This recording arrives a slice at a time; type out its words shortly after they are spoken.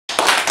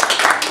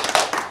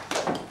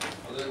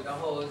好的，然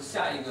后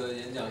下一个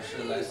演讲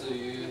是来自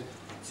于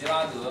吉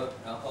拉德，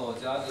然后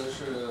吉拉德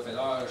是斐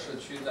达尔社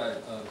区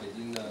在北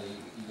京的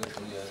一个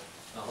成员，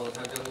然后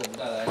他将给我们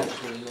带来的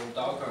是用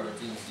Docker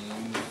进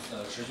行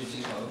持续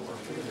集成。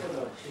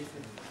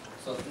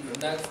So the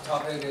next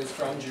topic is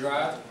from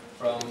Gerard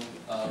from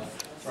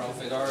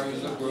Fedora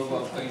user group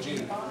of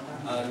Beijing,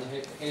 and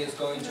he is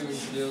going to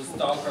introduce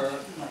Docker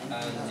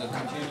and the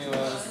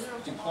continuous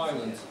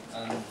deployment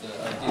and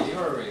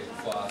delivery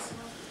for us.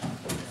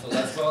 So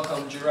let's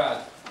welcome Gerard.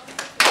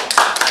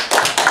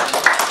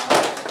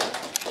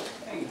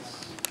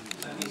 Thanks.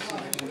 Let me see if I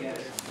can get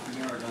it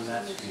mirrored on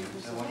that screen,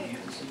 because I want you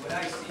to see what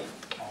I see.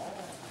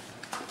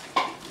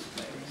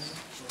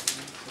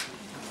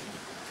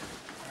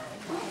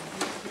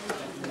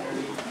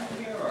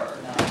 Mirror.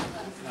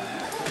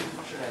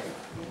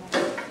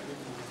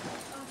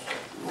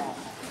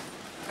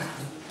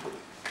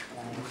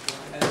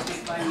 As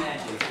if by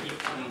magic, it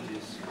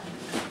changes.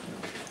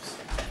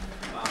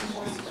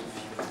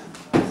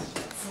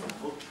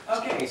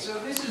 Okay, so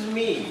this is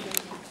me.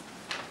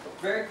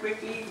 Very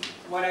quickly,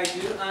 what I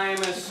do, I'm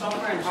a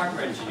software and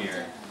hardware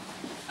engineer.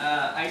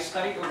 I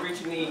studied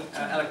originally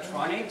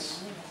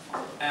electronics,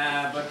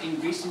 but in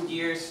recent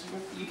years,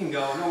 you can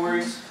go, no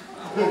worries.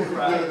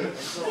 Right.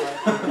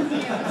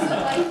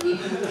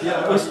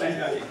 Yeah,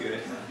 okay, good.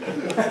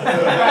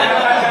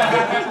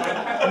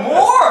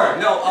 More!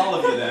 No, all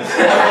of you then.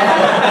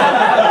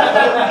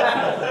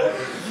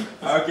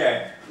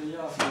 Okay.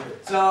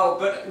 So,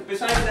 but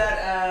besides that,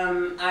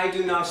 I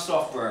do now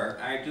software.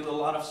 I do a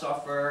lot of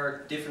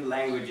software, different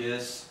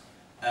languages.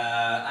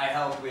 I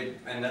help with,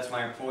 and that's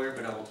my employer,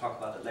 but I will talk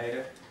about it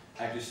later.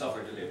 I do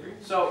software delivery.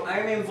 So,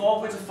 I'm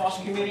involved with the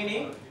FUDcon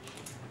community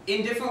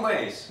in different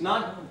ways.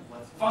 Not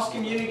FUDcon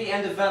community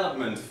and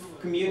development.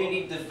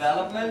 Community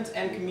development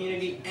and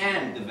community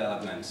and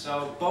development.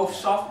 So, both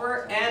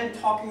software and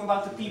talking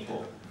about the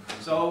people.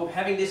 So,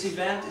 having this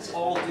event is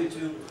all due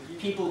to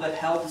people that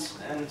helped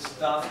and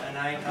stuff, and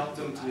I helped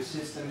them to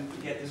assist them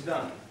to get this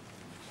done.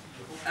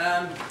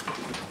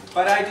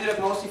 But I do that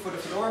mostly for the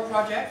Fedora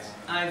project.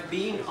 I've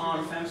been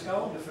on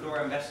FEMSCO, the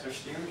Fedora Ambassador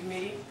Steering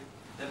Committee.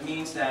 That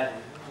means that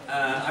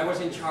I was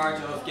in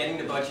charge of getting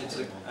the budgets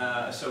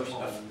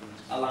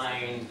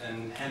aligned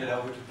and handed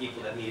over to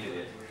people that needed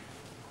it.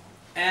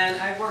 And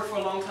I worked for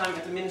a long time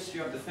at the Ministry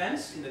of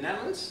Defense in the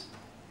Netherlands.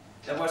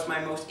 That was my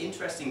most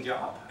interesting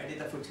job. I did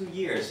that for 2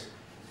 years.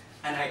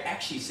 And I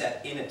actually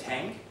sat in a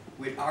tank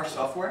with our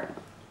software.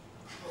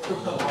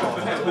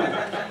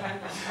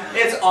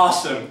 It's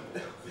awesome.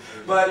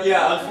 But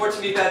yeah,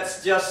 unfortunately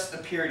that's just a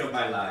period of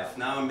my life.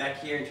 Now I'm back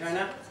here in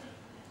China.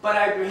 But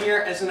I'm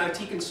here as an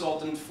IT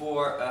consultant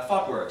for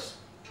FUDworks.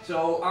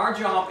 So our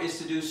job is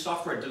to do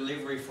software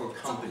delivery for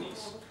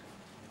companies.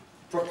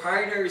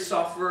 Proprietary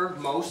software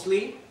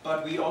mostly,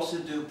 but we also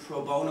do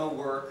pro bono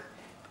work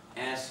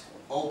as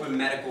open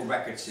medical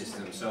record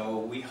systems. So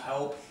we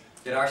hope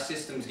that our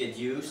systems get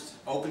used,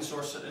 open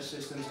source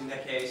systems in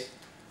that case,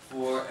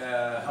 for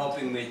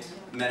helping with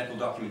medical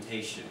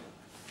documentation.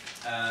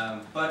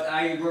 But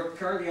I work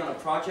currently on a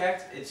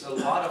project. It's a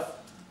lot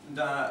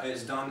of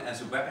is done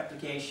as a web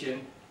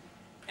application,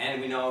 and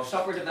we know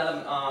software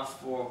development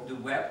for the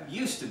web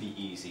used to be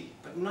easy,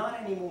 but not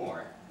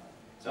anymore.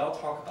 So I'll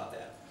talk about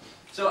that.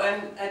 So,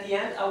 and at the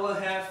end I will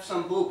have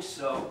some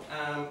books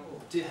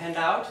to hand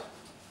out.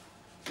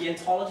 The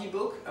anthology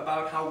book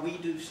about how we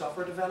do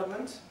software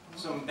development,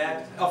 some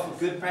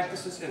good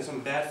practices and some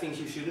bad things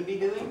you shouldn't be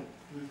doing.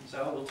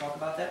 So we'll talk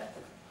about that.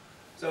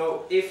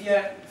 So if you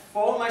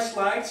follow my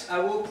slides, I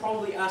will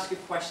probably ask a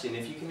question.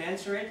 If you can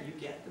answer it, you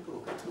get the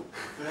book.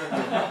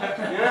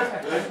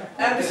 Yeah?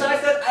 And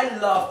besides that, I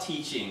love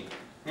teaching.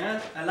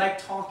 Yeah? I like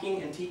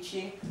talking and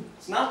teaching.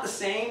 It's not the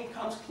same,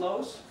 comes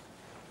close,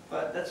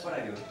 but that's what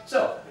I do.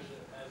 So,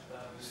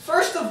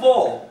 first of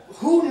all,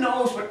 who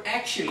knows what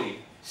actually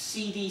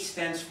CD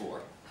stands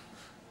for?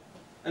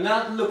 And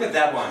now look at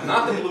that one,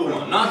 not the blue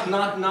one,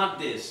 not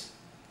this,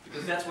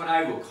 because that's what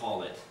I will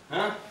call it.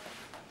 Huh?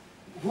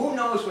 Who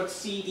knows what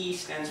CD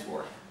stands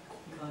for?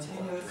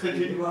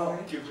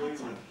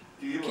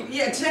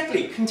 Yeah,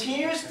 exactly.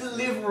 Continuous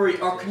delivery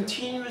or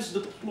continuous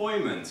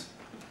deployment.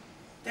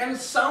 They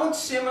sound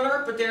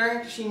similar, but they're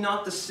actually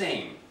not the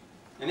same.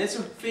 And it's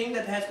a thing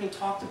that has been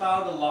talked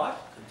about a lot.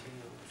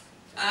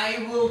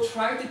 I will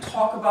try to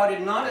talk about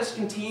it not as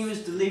continuous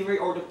delivery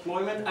or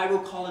deployment. I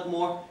will call it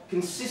more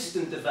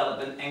consistent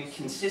development and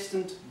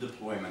consistent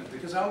deployment,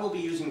 because I will be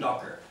using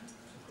Docker.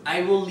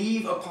 I will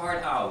leave a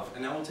part out,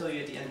 and I will tell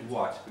you at the end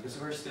what, because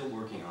we're still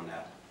working on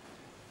that.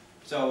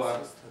 So,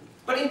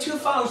 but in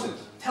 2000,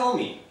 tell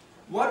me,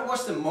 what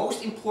was the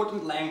most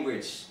important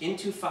language in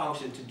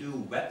 2000 to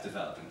do web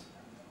development?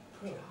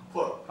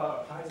 Perl?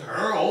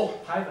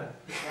 Python.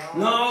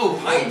 No,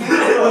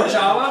 Python.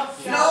 Java?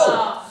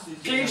 No.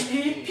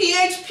 PHP?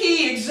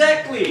 PHP,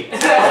 exactly. Yay!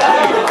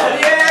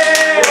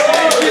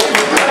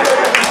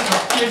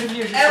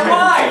 And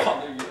why?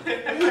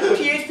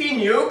 PHP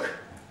Nuke,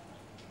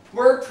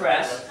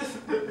 WordPress,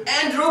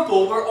 and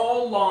Drupal were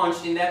all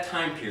launched in that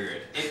time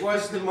period. It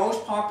was the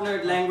most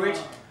popular language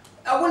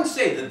I wouldn't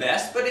say the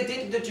best, but it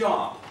did the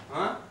job.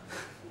 Huh?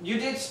 You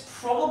did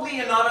probably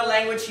another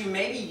language, you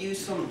maybe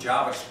used some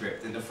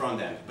JavaScript in the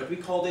front end, but we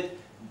called it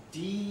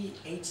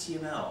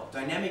DHTML,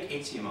 dynamic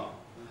HTML.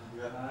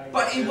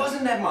 But it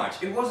wasn't that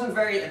much, it wasn't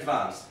very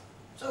advanced.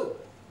 So,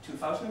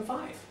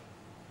 2005.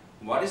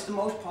 What is the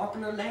most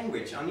popular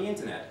language on the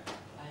internet?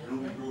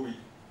 Ruby.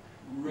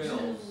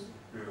 Rails.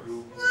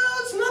 No,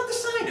 it's not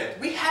decided.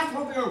 We have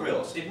Ruby on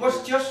Rails. It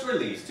was just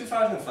released,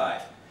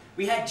 2005.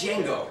 We had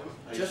Django,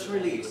 just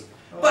released.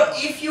 But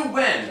if you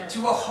went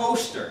to a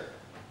hoster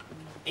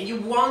and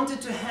you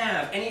wanted to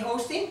have any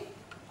hosting,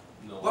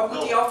 what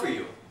would they offer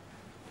you?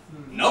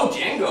 No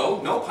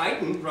Django, no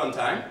Python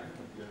runtime.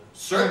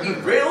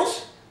 Certainly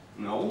Rails,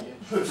 no.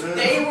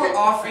 They were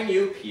offering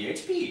you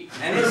PHP.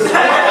 And it's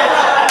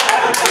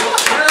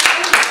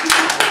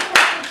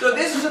so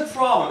this is a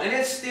problem, and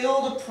it's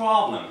still the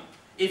problem.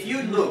 If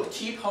you look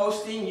cheap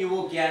hosting, you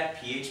will get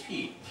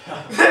PHP.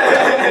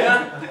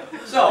 Yeah?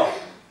 So,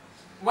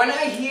 when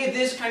I hear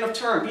this kind of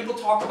term, people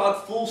talk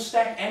about full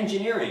stack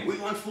engineering. We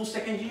want full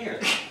stack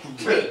engineers.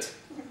 Great.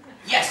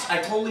 Yes,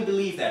 I totally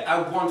believe that.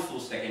 I want full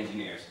stack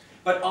engineers.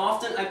 But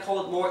often I call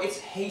it more, it's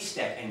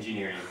haystack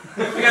engineering.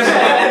 Because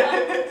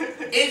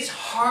it's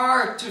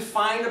hard to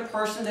find a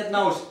person that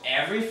knows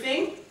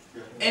everything.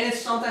 And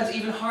it's sometimes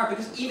even hard,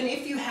 because even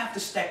if you have the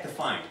stack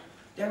defined,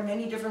 there are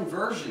many different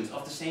versions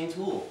of the same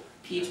tool.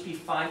 PHP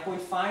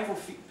 5.5 or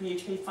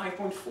PHP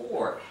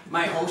 5.4.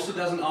 My hoster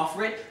doesn't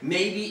offer it.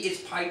 Maybe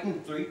it's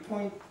Python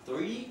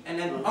 3.3 and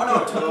then, oh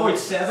no,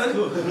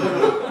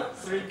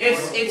 2.7.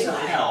 It's a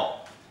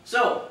hell.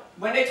 So,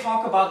 when they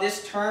talk about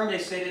this term, they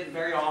say it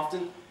very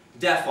often,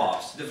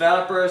 DevOps,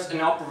 developers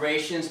and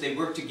operations, they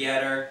work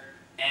together,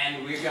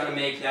 and we're going to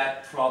make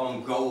that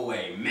problem go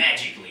away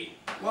magically.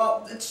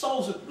 Well, it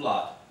solves a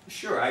lot.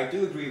 Sure, I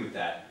do agree with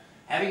that.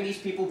 Having these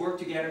people work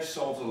together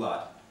solves a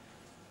lot.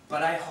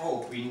 But I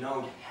hope we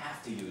don't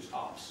have to use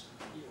ops.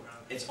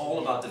 It's all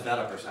about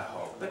developers, I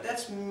hope. But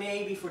that's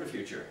maybe for the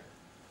future.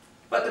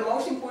 But the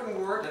most important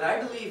word that I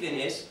believe in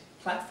is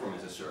platform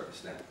as a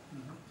service then.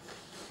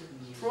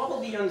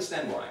 Probably you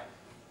understand why.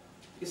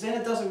 Because then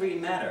it doesn't really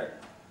matter.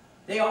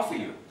 They offer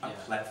you a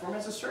platform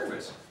as a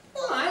service.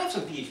 Well, I have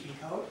some PHP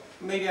code.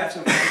 Maybe I have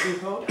some Python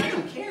code. I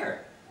don't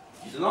care.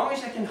 As long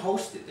as I can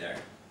host it there.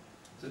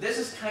 So this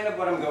is kind of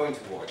what I'm going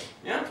towards.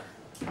 Yeah?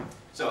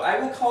 So I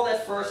will call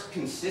that first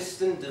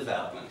consistent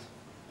development.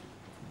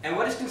 And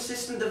what is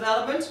consistent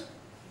development?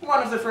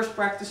 One of the first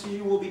practices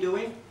you will be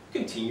doing,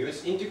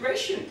 continuous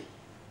integration.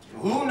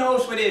 Who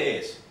knows what it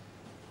is?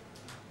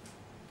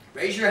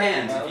 Raise your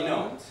hands if you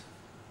know.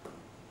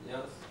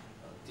 Yes,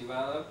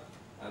 develop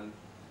and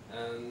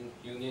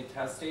unit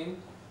testing,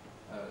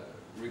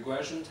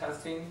 regression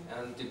testing,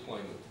 and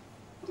deployment.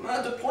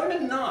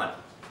 Deployment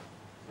not.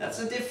 That's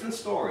a different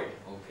story.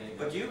 Okay.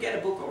 But you get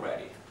a book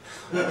already.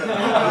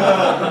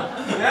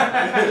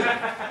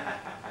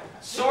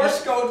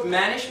 Source code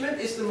management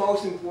is the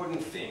most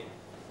important thing.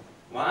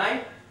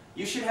 Why?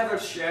 You should have a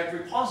shared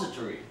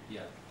repository.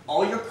 Yeah.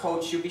 All your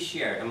code should be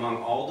shared among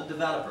all the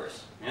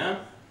developers. Yeah?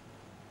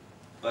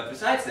 But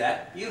besides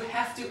that, you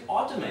have to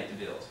automate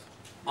the build.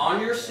 On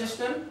your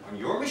system, on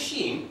your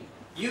machine,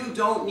 you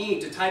don't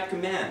need to type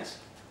commands.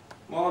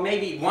 Well,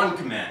 maybe one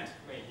command.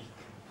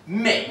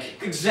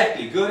 Make.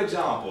 Exactly. Good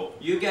example.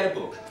 You get a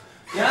book.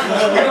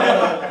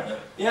 Yeah?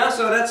 Yeah,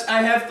 so that's,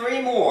 I have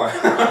 3 more.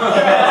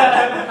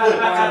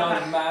 Why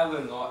not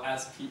Maven or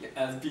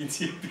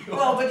SBT build?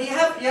 Well, but you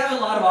have a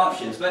lot of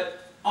options, but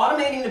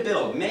automating the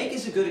build, make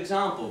is a good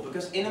example,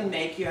 because in a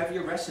make you have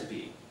your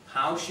recipe.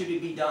 How should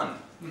it be done?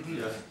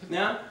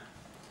 Yeah?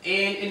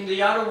 In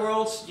the other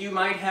worlds, you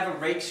might have a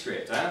rake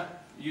script. Huh?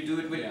 You do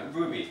it with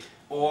Ruby.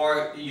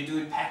 Or you do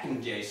it pack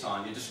in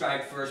JSON. You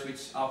describe first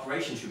which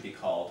operation should be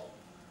called.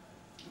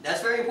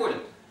 That's very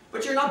important.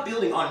 But you're not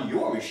building on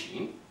your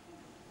machine.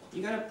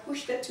 You gotta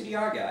push that to the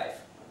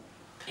archive.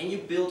 And you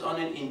build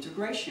on an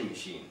integration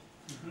machine.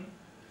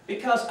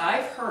 Because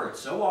I've heard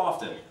so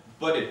often,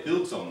 but it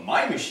builds on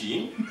my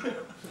machine.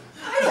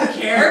 I don't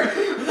care.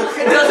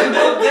 It doesn't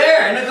build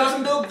there, and it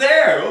doesn't build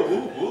there.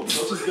 Oh,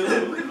 doesn't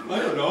build. I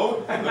don't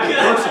know. But it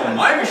works on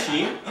my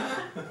machine.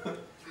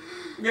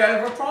 We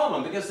have a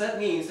problem, because that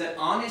means that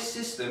on his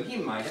system he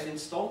might have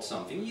installed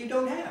something you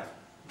don't have.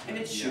 And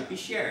it should be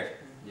shared.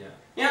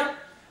 Yeah?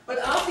 But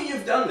after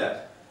you've done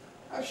that,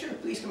 oh sure,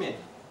 please come in.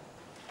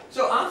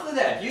 So after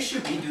that, you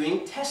should be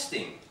doing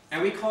testing.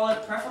 And we call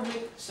it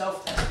preferably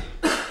self-testing.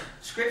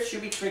 Scripts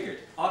should be triggered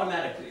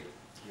automatically.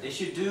 They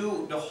should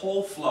do the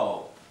whole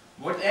flow.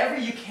 Whatever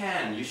you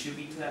can, you should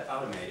be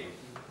automating.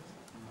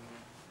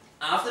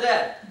 After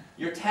that,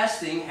 your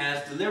testing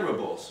has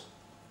deliverables.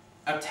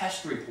 A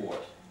test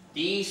report.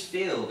 These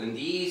failed and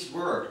these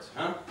worked.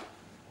 Huh?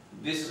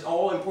 This is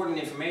all important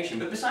information.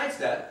 But besides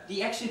that, the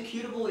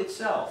executable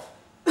itself.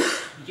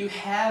 You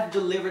have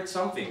delivered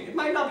something. It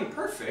might not be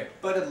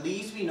perfect, but at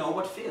least we know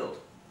what failed.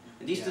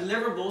 And these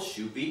deliverables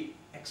should be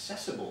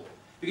accessible.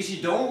 Because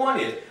you don't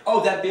want it,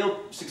 oh, that build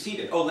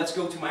succeeded. Oh, let's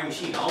go to my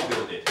machine, I'll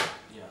build it.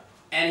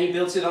 And he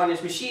builds it on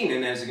his machine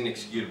and as an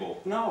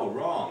executable. No,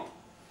 wrong.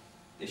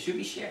 They should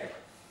be shared.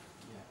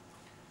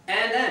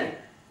 And then,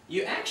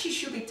 you actually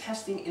should be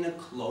testing in a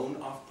clone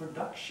of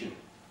production.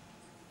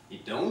 You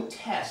don't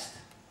test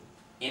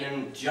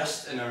in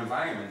just an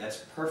environment that's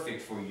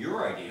perfect for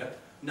your idea.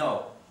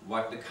 No,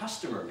 what the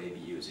customer may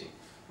be using,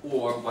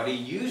 or what a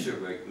user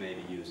may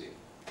be using.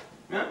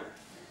 Yeah?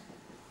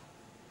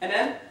 And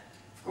then,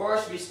 of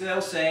course, we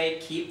still say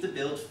keep the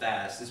build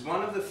fast. It's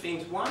one of the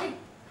things. Why?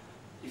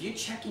 If you're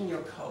checking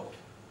your code,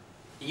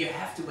 and you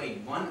have to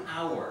wait 1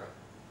 hour,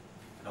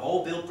 the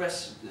whole build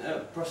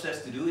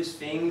process to do its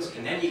things,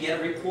 and then you get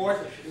a report,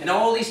 and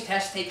all these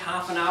tests take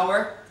half an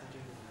hour,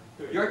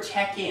 you're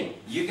checking.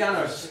 You're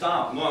gonna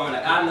stop. No,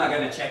 I'm not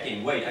gonna check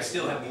in. Wait, I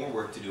still have more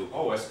work to do.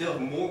 Oh, I still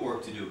have more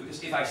work to do.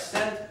 Because if I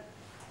send,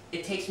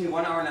 it takes me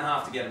 1 hour and a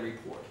half to get a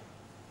report.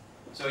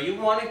 So you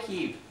want to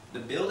keep the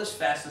build as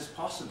fast as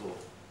possible.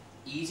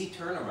 Easy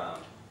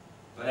turnaround.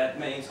 But that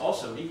means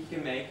also that you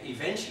can make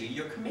eventually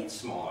your commit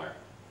smaller.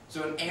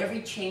 So in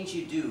every change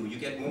you do, you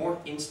get more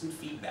instant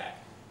feedback.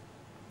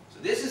 So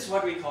this is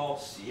what we call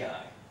CI.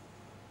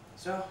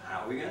 So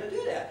how are we going to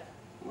do that?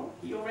 Well,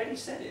 he already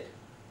said it.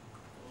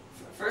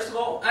 First of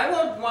all, I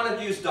won't want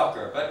to use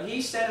Docker, but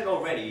he said it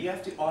already. You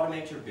have to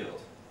automate your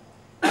build.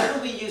 I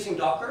will be using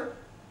Docker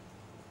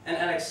and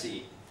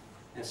LXC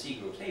and C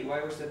groups. Hey,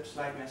 why was the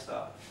slide messed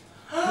up?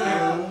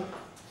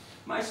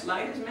 My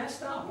slide is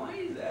messed up. Why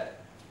is that?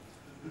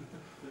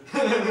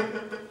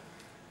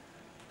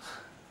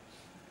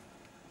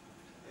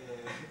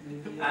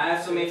 I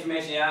have some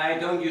information. Yeah, I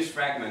don't use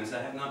fragments.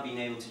 I have not been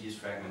able to use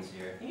fragments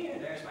here. Here,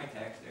 there's my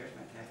text. There's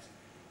my text.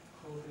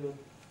 Hope you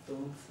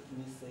don't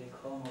miss a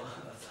comma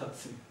or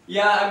something.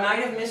 Yeah, I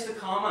might have missed a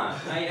comma.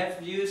 I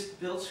have used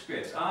build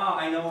scripts. Oh,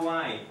 I know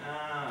why.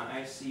 Ah,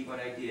 I see what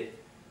I did.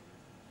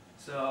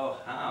 So,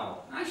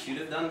 how? I should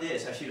have done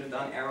this. I should have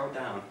done arrow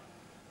down.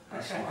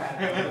 That's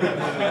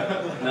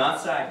smart. Not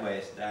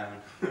sideways,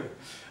 down.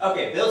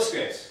 Okay, build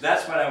scripts.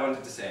 That's what I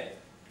wanted to say.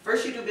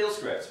 First you do build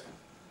scripts.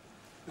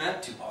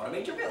 To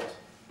automate your build.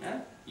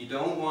 You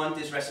don't want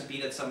this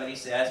recipe that somebody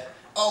says,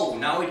 oh,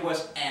 now it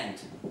was and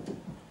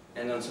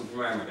then some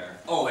parameter.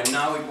 Oh, and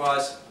now it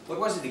was, what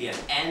was it again?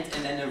 And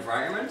then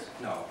environment?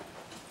 No.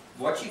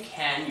 What you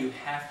can, you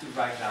have to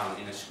write down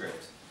in a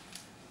script.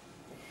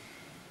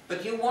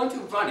 But you want to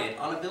run it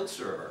on a build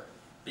server,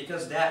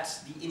 because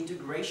that's the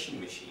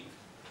integration machine.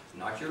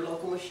 Not your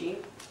local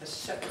machine, a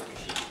separate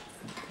machine.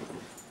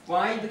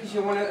 Why? Because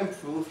you want to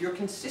improve your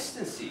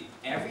consistency.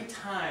 Every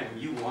time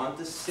you want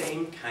the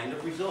same kind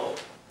of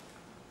result.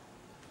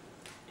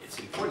 It's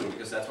important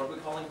because that's what we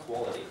call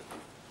quality.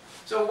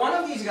 So one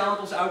of these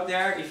examples out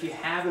there, if you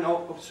have an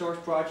open source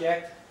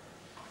project,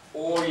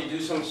 or you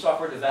do some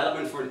software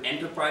development for an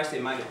enterprise, they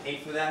might have paid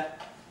for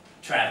that.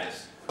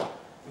 Travis.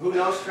 Who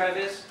knows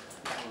Travis?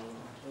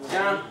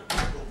 Yeah.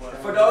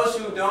 For those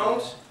who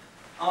don't,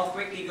 I'll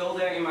quickly go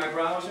there in my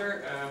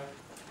browser.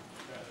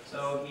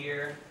 So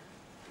here.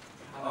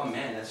 Oh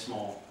man, that's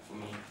small for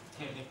me.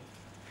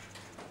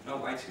 No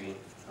widescreen.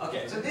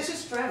 Okay, so this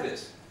is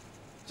Travis.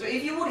 So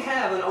if you would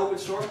have an open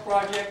source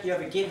project, you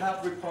have a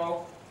GitHub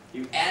repo,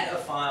 you add a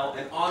file,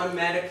 and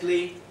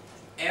automatically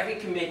every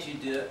commit you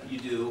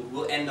do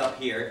will end up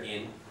here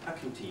in a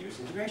continuous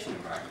integration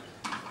environment.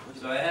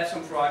 So I have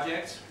some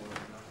projects.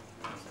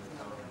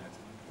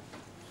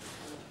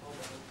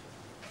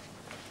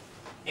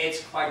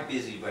 It's quite a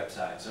busy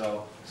website,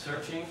 so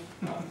searching.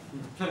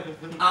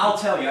 I'll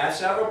tell you, I have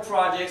several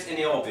projects and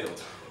they all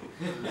build.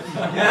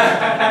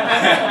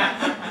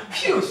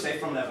 Phew, safe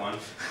from that one.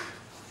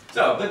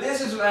 So, but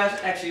this is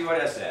actually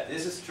what I said.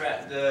 This is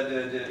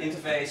the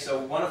interface. So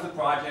one of the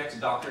projects,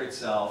 Docker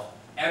itself,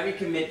 every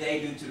commit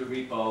they do to the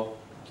repo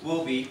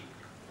will be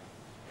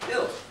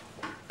built.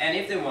 And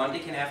if they want, they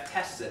can have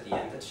tests at the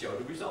end that show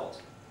the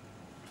result.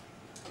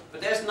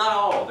 But that's not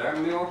all. There are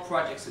more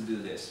projects that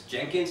do this.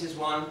 Jenkins is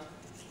one.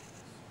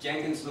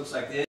 Jenkins looks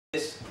like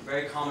this.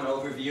 Very common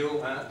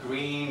overview.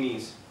 Green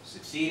means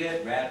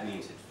succeeded. Red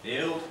means it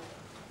failed.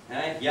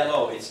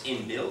 Yellow, it's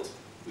in build.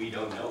 We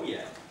don't know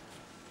yet.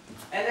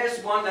 And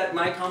there's one that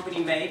my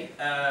company made.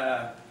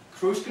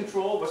 Cruise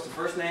Control was the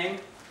first name.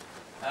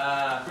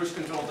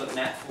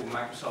 CruiseControl.net for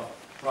Microsoft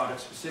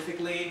products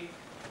specifically.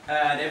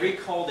 They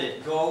recalled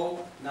it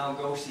Go, now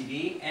Go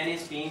CD, and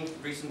it's being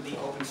recently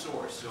open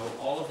source. So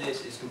all of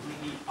this is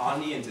completely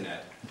on the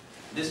internet.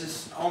 This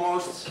is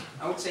almost,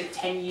 I would say,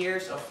 10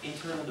 years of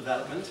internal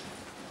development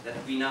that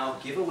we now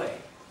give away.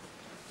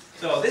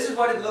 So this is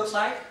what it looks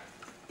like.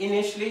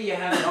 Initially, you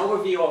have an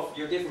overview of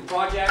your different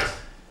projects,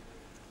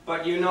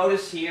 but you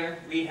notice here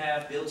we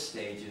have build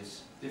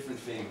stages, different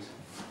things.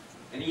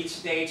 And each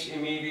stage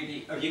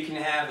immediately, or you can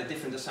have a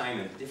different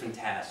assignment, different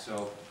task.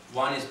 So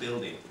one is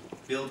building,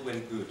 build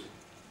when good.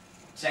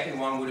 Second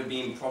one would have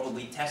been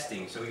probably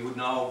testing, so you would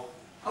know,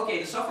 okay,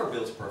 the software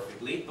builds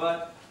perfectly,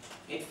 but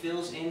it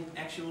fills in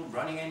actual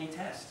running any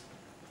test.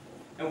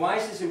 And why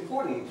is this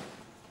important?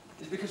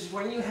 It's because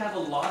when you have a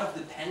lot of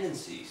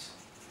dependencies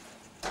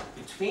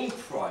between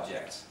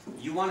projects,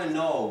 you want to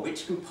know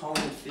which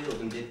component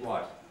filled and did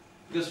what.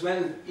 Because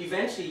when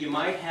eventually you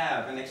might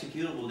have an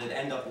executable that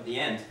end up at the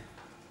end,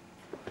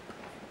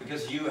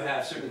 because you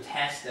have certain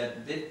tests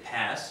that did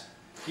pass,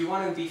 you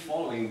want to be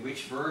following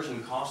which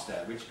version caused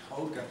that, which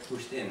code got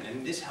pushed in,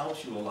 and this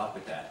helps you a lot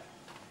with that.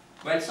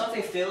 When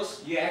something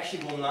fails, you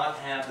actually will not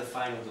have the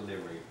final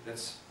delivery. That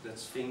is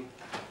something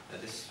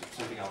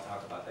I'll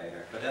talk about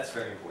later, but that's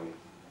very important.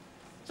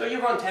 So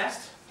you run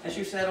tests, as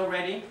you said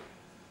already.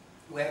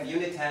 We have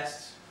unit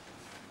tests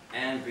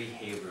and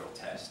behavioral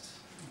tests.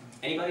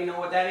 Anybody know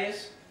what that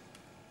is?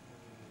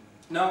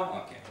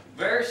 No? Okay.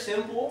 Very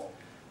simple.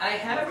 I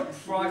have a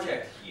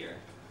project here.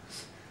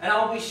 And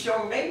I'll be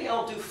showing, maybe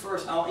I'll do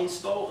first, I'll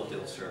install a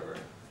build server.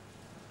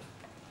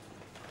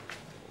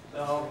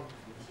 So,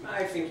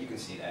 I think you can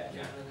see that,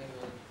 yeah.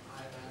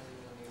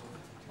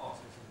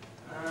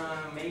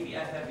 Maybe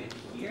I have it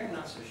here,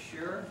 not so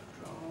sure.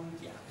 Drone,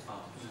 yeah.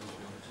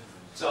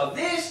 So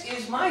this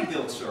is my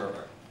build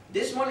server.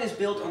 This one is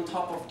built on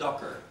top of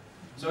Docker.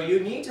 So you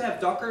need to have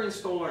Docker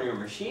installed on your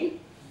machine,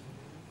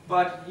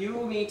 but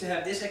you need to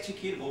have this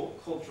executable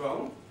called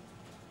drone.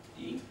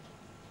 And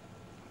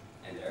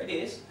there it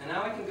is. And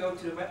now I can go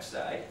to the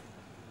website,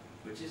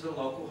 which is a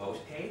local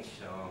host page.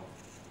 So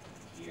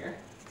here,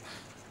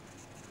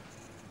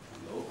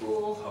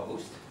 local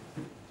host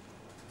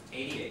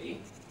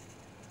 8080.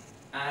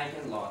 I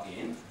can log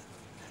in.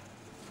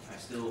 I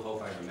still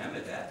hope I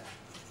remembered that.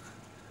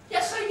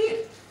 Yes, I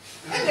did.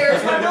 And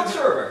there's my build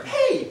server.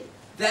 Hey,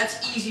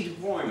 that's easy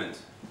deployment.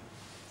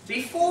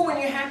 Before, when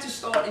you had to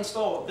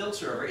install a build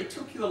server, it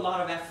took you a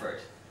lot of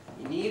effort.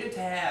 You needed to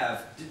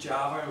have the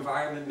Java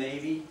environment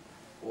maybe,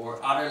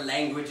 or other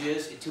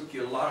languages. It took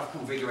you a lot of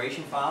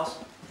configuration files.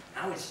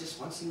 Now it's just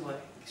one single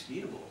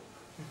executable.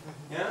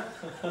 Yeah?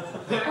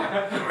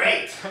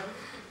 Great!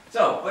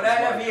 So, what I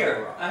have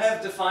here, I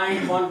have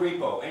defined one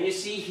repo, and you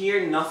see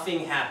here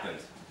nothing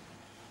happened.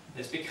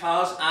 It's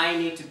because I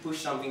need to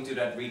push something to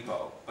that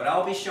repo. But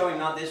I'll be showing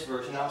not this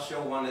version, I'll show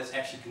one that's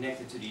actually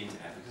connected to the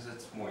internet, because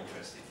that's more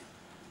interesting.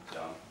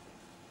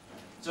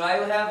 So I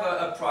will have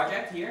a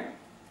project here.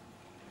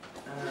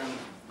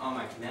 On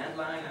my command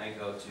line, I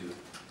go to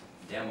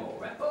demo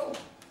repo.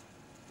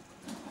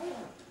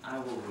 I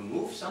will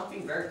remove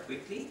something very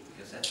quickly,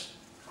 because that's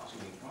causing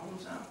me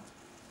problems now.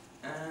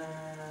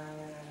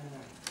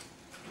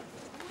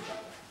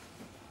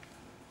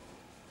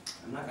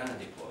 I'm not going to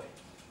deploy.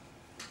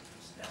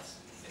 So that's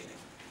failing.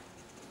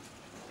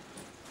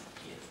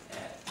 Git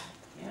add.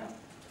 Yeah.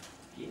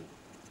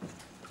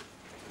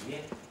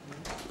 Git.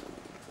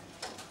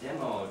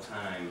 Demo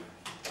time.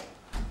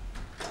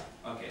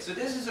 Okay, so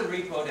this is a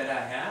repo that I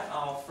have.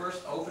 I'll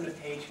first open a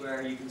page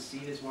where you can see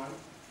this one.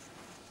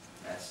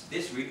 That's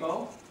this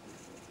repo.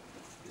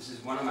 This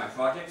is one of my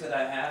projects that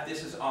I have.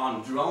 This is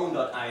on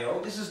drone.io.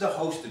 This is the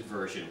hosted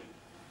version.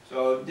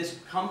 So this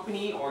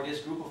company or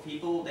this group of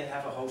people, they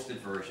have a hosted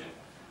version.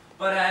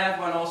 But I have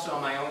one also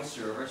on my own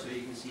server, so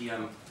you can see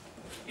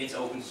it's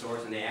open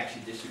source and they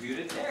actually distribute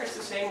it. There's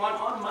the same one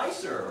on my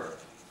server.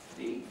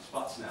 See,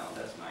 spots now,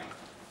 that's mine.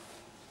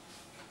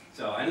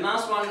 So, and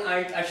last one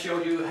I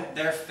showed you,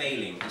 they're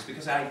failing. It's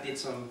because I did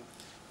some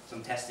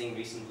testing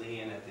recently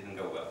and it didn't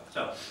go well.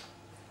 So,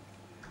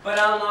 but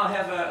I'll now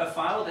have a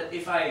file that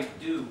if I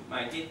do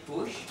my git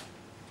push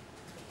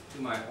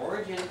to my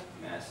origin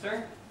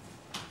master,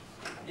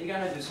 it's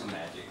gonna do some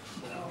magic.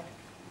 So,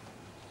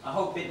 I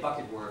hope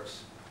Bitbucket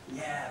works.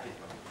 Yeah,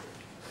 Bitbucket works.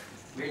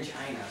 We're in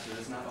China, so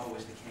that's not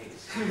always the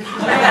case.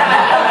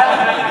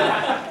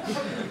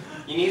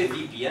 You need a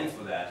VPN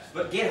for that.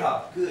 But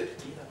GitHub, good.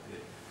 GitHub,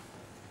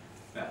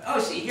 good. Oh,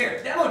 see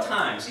here, demo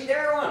time. See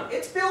there one.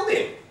 It's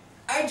building.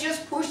 I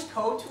just pushed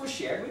code to a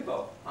shared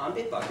repo on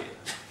Bitbucket.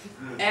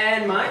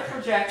 And my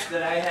project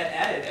that I had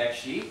added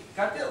actually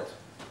got built.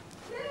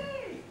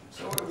 Yay!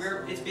 So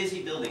it's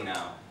busy building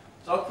now.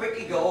 So I'll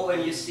quickly go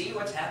and you see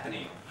what's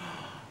happening.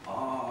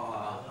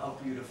 Oh, how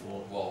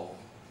beautiful. Whoa.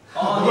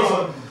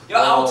 Oh,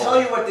 I'll tell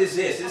you what this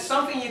is. It's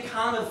something you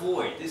can't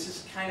avoid. This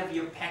is kind of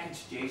your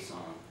package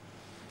JSON.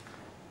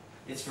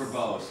 It's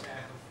verbose.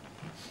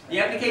 The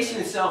application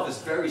itself is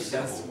very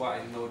simple. That's why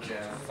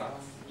Node.js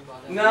sucks.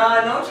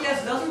 No,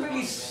 Node.js doesn't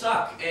really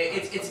suck. Maybe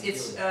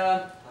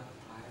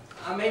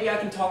I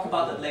can talk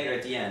about that later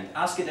at the end.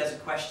 Ask it as a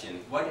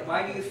question.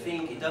 Why do you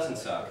think it doesn't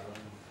suck?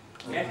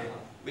 Okay?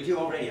 But you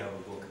already have a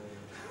book.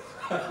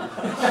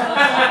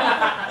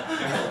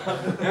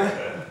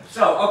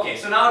 So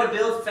now to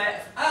build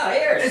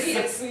here, It's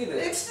succeeded.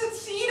 It's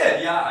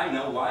succeeded. Yeah, I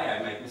know why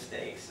I make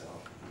mistakes. So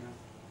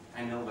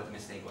I know what the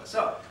mistake was.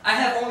 So I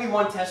have only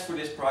one test for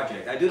this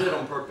project. I do that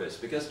on purpose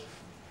because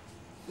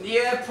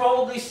you have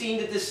probably seen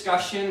the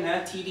discussion,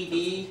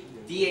 TDD,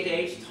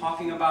 D8H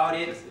talking about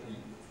it,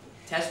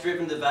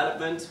 test-driven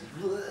development.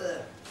 No,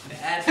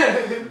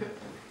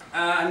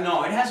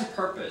 it has a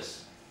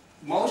purpose.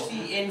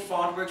 Mostly in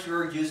FUDworks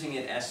we're using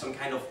it as some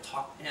kind of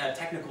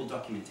technical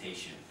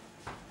documentation.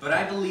 But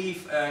I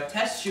believe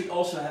tests should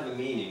also have a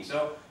meaning.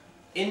 So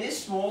in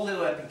this small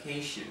little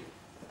application,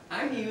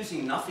 I'm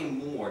using nothing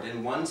more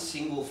than one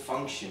single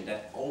function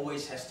that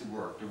always has to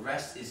work. The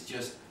rest is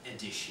just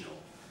additional.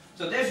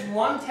 So there's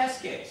one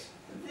test case,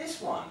 this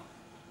one.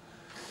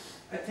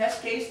 a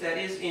test case that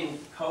is in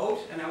code,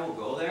 and I will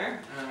go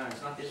there.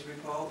 It's not this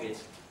repo,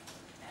 it's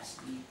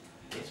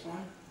this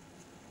one.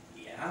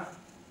 Yeah.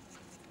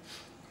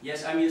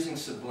 Yes, I'm using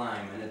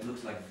Sublime, and it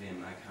looks like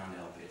Vim. I can't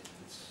help it.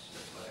 That's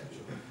what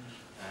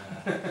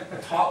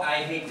I do.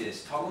 I hate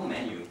this. Toggle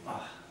menu.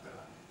 Oh,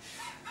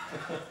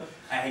 God.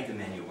 I hate the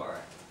menu bar.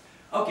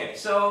 Okay,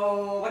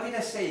 so what did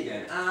I say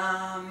again?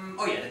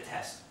 Oh yeah, the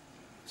test.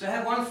 So I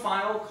have one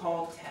file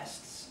called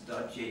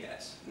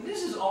tests.js. And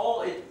this is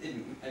all it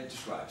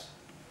describes.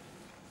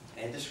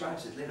 It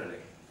describes it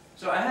literally.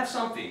 So I have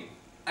something.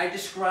 I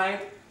describe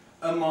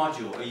a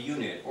module, a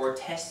unit, or a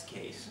test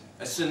case,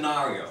 a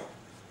scenario.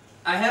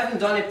 I haven't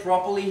done it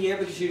properly here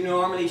because you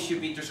normally should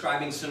be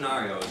describing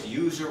scenarios.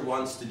 User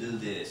wants to do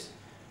this.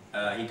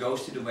 He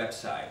goes to the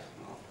website.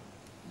 Well,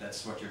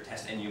 that's what your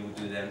test engine would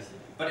do then.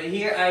 But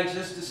here I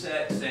just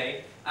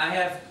say I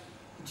have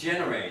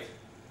generate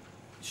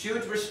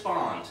should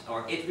respond,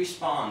 or it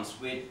responds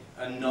with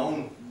a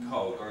known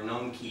code or a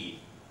known key.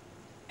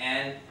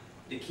 And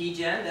the key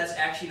gen, that's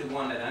actually the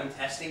one that I'm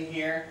testing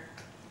here.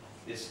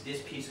 This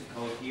piece of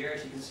code here,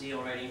 as you can see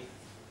already.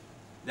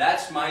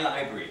 That's my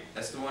library.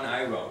 That's the one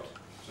I wrote.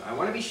 So I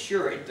want to be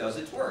sure it does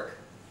its work.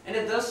 And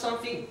it does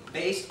something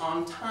based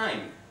on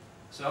time.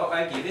 So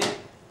I give it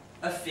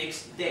a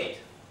fixed date.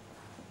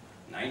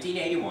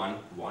 1981,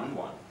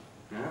 1-1.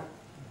 Yeah? A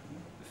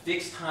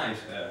fixed time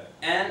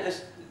and a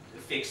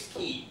fixed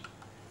key.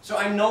 So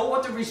I know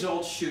what the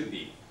results should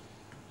be.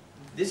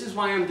 This is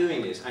why I'm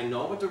doing this. I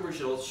know what the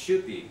results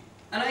should be.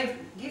 And I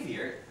give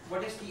here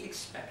what is the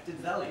expected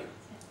value.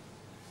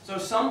 So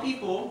some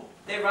people,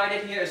 they write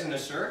it here as an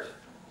assert.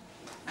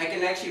 I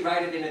can actually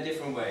write it in a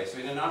different way. So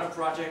in another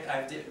project,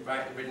 I've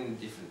written it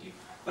differently.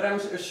 But I'm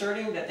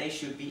asserting that they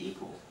should be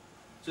equal.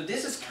 So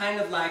this is kind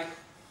of like,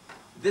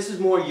 this is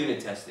more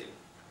unit testing.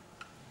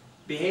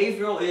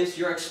 Behavioral is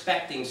you're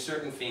expecting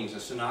certain things, a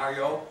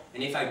scenario,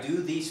 and if I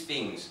do these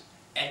things,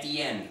 at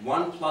the end,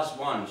 1 +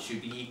 1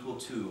 should be equal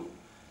to.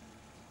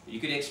 You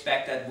could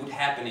expect that would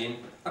happen in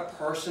a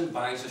person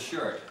buys a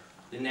shirt.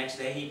 The next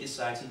day he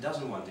decides he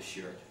doesn't want the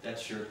shirt. That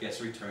shirt gets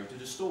returned to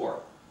the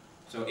store.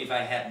 So if I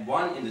had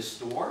 1 in the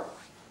store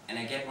and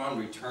I get 1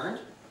 returned,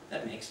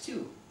 that makes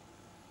 2.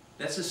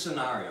 That's a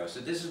scenario. So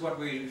this is what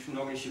we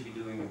normally should be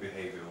doing in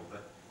behavioral,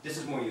 but this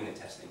is more unit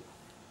testing.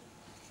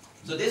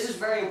 So this is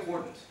very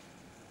important.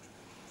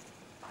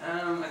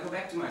 I go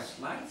back to my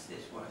slides.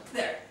 This was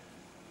there.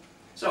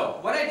 So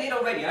what I did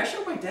already, I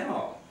showed my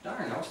demo.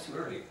 Darn, that was too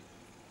early.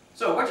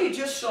 So what you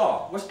just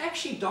saw was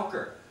actually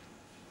Docker.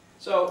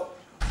 So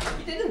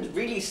you didn't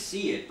really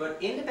see it, but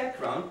in the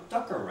background,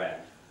 Docker ran.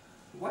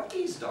 What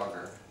is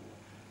Docker?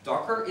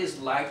 Docker is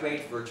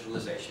lightweight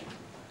virtualization.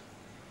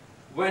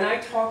 When I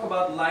talk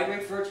about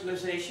lightweight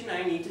virtualization,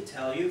 I need to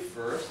tell you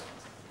first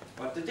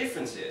what the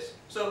difference is.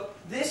 So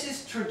this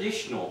is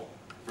traditional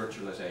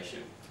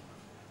virtualization.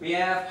 We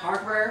have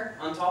hardware.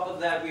 On top of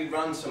that, we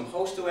run some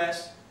host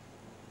OS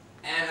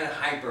and a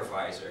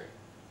hypervisor.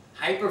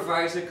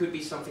 Hypervisor could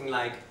be something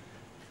like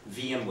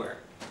VMware.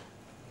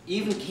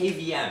 Even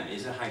KVM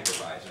is a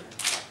hypervisor.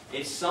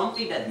 It's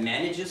something that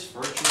manages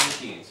virtual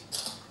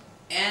machines.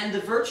 And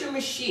the virtual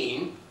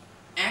machine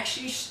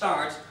actually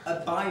starts a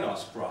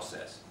BIOS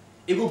process.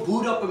 It will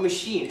boot up a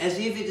machine as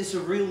if it is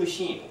a real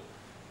machine.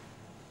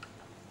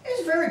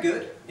 It's very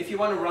good if you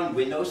want to run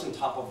Windows on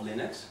top of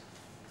Linux.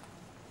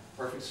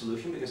 Perfect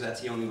solution, because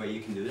that's the only way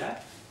you can do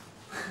that.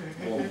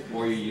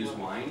 Or you use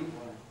Wine,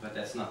 but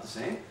that's not the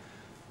same.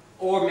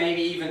 Or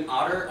maybe even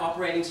other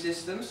operating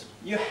systems.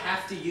 You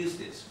have to use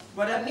this.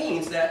 But that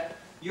means that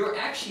you're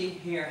actually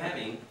here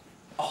having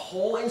a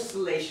whole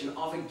installation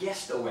of a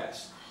guest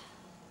OS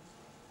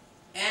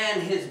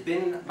and his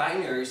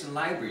binaries and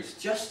libraries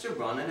just to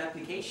run an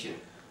application.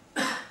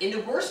 In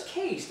the worst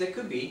case, that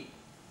could be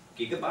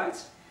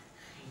gigabytes.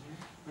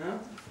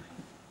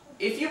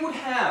 If you would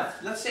have,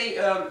 let's say,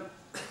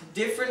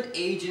 different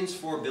agents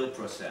for build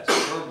process.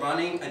 You're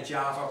running a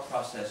Java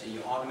process and you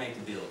automate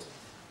the build.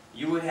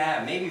 You would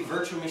have maybe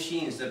virtual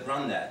machines that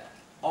run that.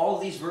 All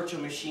these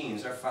virtual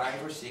machines are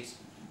 5 or 6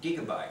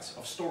 gigabytes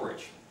of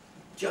storage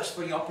just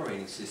for the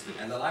operating system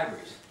and the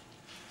libraries.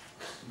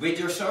 With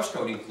your source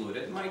code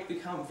included, it might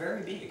become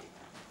very big.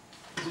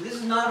 So this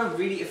is not a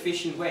really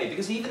efficient way,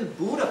 because even the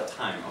boot up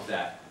time of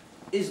that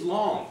is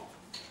long.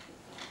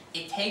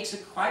 It takes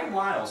quite a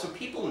while, so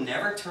people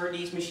never turn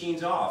these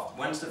machines off.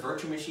 Once the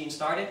virtual machine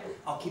started,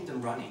 I'll keep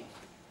them running.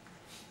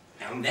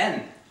 And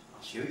then,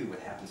 I'll show you what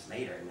happens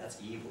later, and that's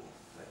evil.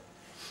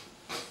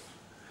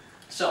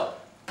 So,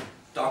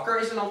 Docker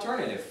is an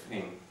alternative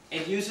thing.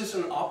 It uses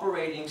an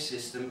operating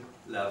system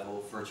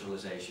level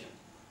virtualization.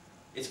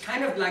 It's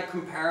kind of like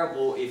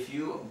comparable if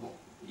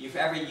you've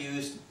ever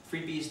used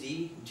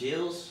FreeBSD,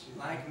 jails,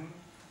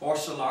 or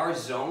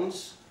Solaris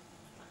zones.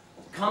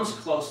 It comes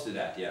close to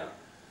that, yeah.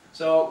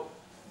 So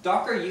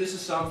Docker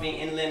uses something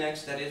in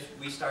Linux that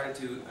we started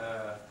to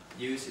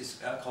use is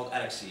called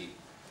LXC.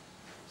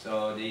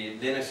 So the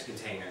Linux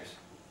containers.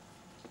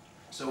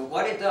 So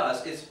what it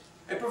does is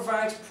it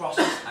provides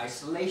process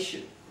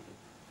isolation.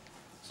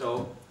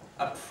 So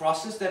a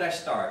process that I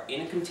start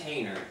in a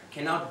container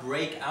cannot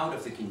break out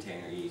of the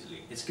container easily.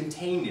 It's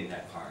contained in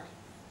that part.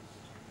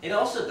 It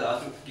also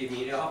doesn't give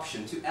me the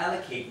option to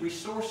allocate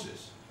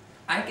resources.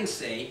 I can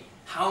say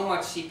how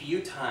much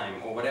CPU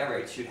time or whatever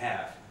it should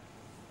have.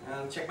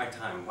 Check my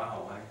time.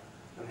 Wow, I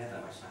don't have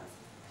that much time.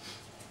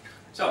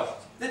 So,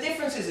 the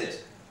difference is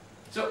this.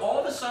 So all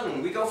of a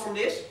sudden we go from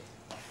this,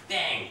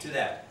 bang, to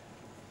that.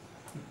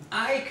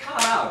 I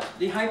cut out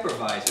the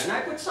hypervisor and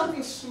I put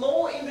something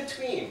small in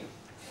between.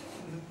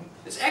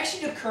 It's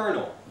actually the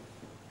kernel.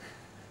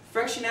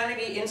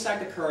 Functionality inside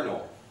the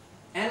kernel.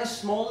 And a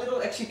small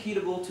little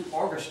executable to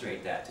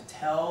orchestrate that, to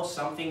tell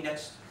something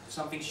that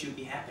something should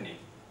be happening.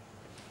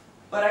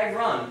 But I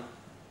run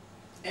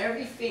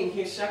everything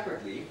here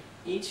separately.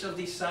 Each of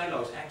these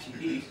silos, actually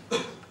these,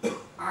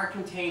 are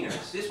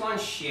containers. This one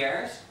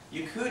shares.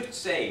 You could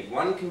say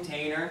one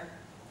container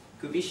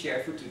could be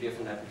shared for 2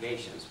 different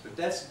applications, but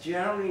that's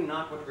generally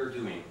not what we're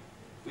doing.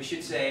 We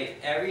should say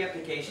every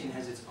application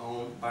has its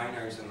own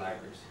binaries and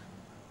libraries.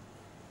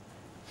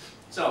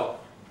 So,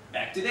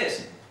 back to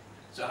this.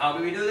 So how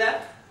do we do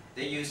that?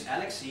 They use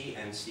LXC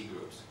and C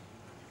groups.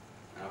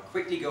 I'll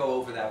quickly go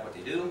over that, what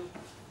they do.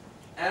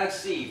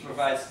 LXC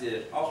provides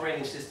the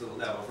operating system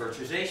level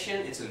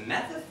virtualization. It's a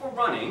method for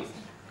running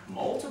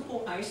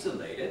multiple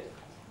isolated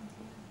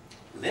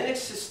Linux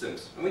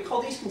systems, and we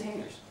call these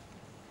containers,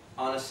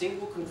 on a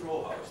single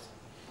control host.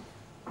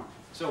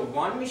 So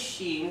one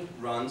machine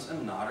runs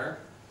another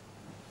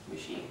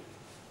machine.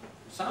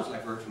 Sounds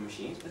like virtual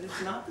machines, but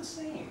it's not the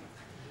same.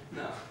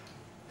 No.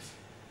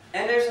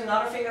 And there's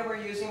another thing that we're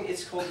using,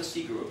 it's called the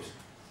C groups.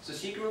 So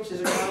C groups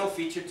is a kernel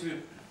feature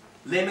to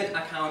limit,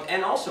 account,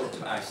 and also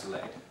to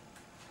isolate.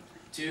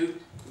 To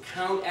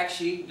count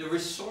actually the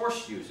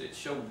resource usage.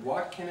 So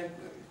what can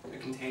a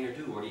container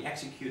do, or the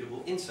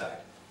executable inside.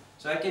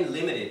 So I can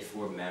limit it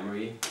for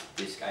memory,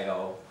 disk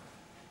I/O,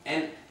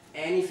 and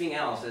anything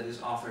else that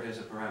is offered as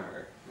a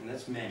parameter. And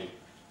that's many.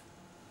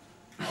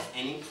 Of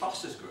any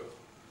process group.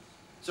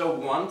 So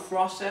one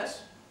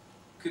process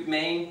could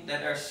mean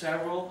that there are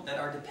several that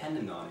are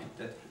dependent on it,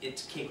 that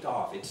it's kicked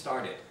off, it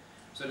started.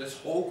 So this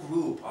whole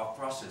group of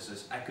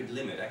processes I could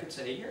limit. I could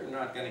say you're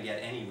not going to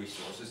get any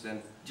resources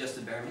than just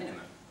the bare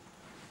minimum.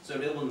 So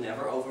they will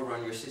never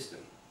overrun your system.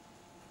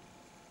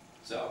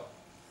 So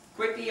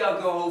quickly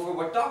I'll go over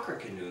what Docker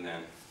can do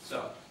then.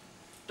 So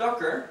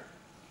Docker,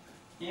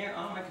 here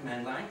on my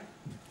command line,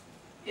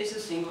 is a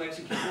single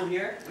executable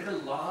here with a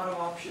lot of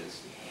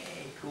options.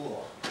 Yay,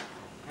 cool.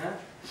 Huh?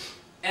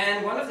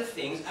 And one of the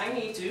things I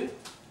need to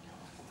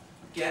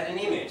get an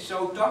image.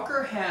 So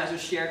Docker has a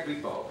shared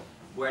repo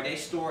where they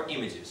store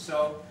images.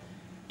 So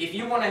if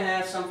you want to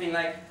have something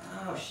like,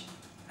 oh,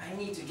 I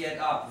need to get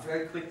up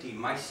very quickly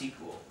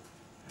MySQL.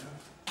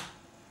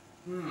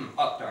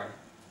 Oh darn.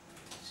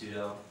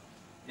 Sudo.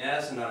 Yeah,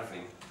 that's another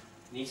thing.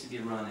 It needs to be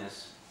run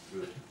as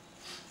root.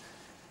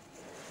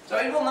 So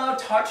it will now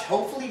touch,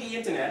 hopefully, the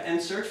internet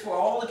and search for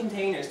all the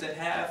containers that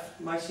have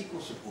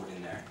MySQL support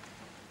in there.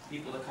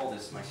 People that call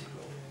this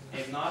MySQL.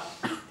 If not,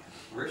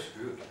 we're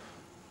screwed.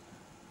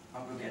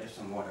 I'll go get us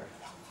some water.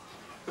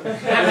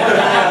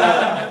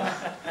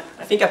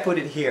 I think I put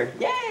it here.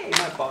 Yay,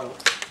 my bottle.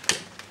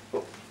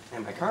 Oh,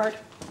 and my card.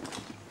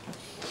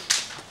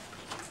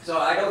 So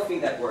I don't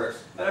think that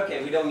works, but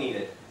okay, we don't need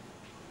it.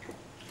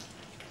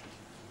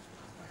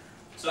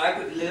 So I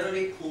could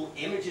literally pull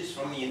images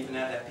from the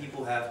internet that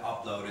people have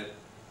uploaded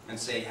and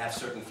say have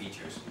certain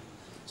features.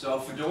 So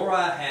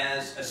Fedora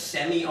has a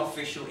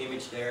semi-official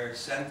image there.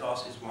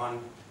 CentOS is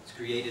one. It's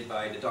created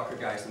by the Docker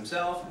guys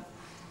themselves.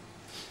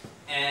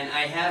 And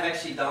I have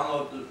actually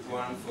downloaded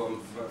one for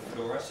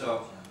Fedora.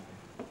 So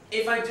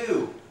if I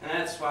do, and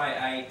that's why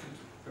I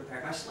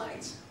prepared my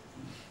slides.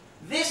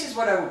 This is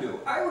what I would do.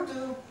 I would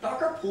do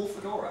Docker pull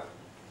Fedora.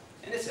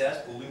 And it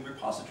says pooling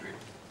repository.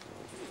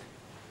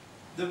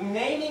 The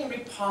naming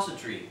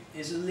repository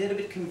is a little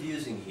bit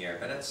confusing here,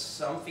 but that's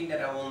something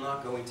that I will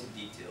not go into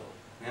detail.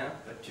 Yeah?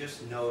 But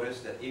just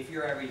notice that if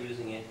you're ever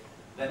using it,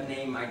 that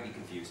name might be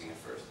confusing at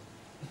first.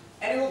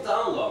 And it will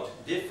download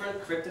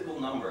different cryptical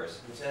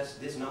numbers. It says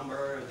this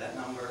number, and that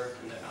number,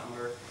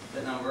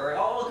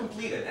 all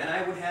completed. And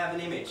I would have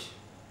an image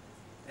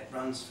that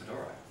runs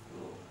Fedora.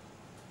 Cool.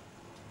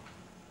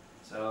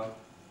 So,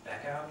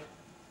 back out.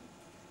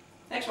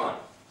 Next one.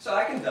 So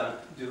I can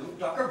do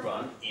Docker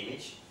run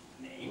image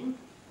name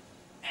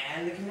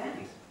and the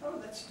command. Oh,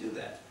 let's do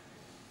that.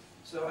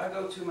 So I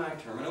go to my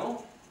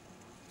terminal.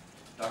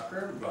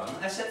 Docker run.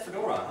 I said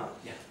Fedora, huh?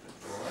 Yeah,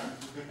 Fedora.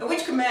 And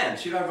which command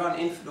should I run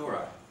in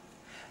Fedora?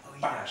 Oh,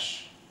 yeah.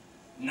 Bash.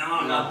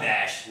 No, not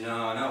bash.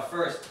 No.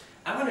 First,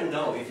 I want to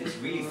know if it's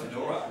really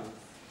Fedora.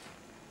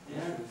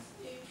 Yeah.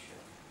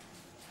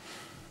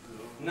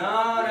 No.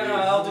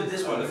 I'll do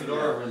this one. The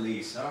Fedora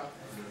release, huh?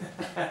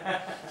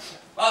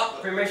 Oh,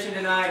 permission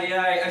denied.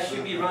 Yeah, I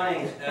should be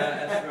running.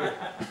 That's true.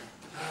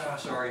 Oh,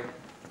 sorry.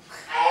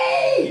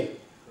 Hey!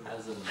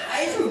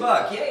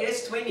 Heisenbug. Yeah,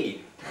 it's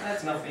 20.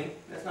 That's nothing.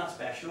 That's not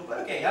special. But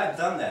okay, I've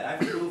done that. I've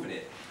proven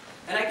it.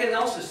 And I can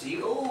also see,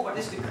 oh, what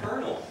is the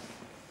kernel?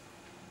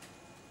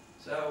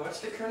 So what's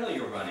the kernel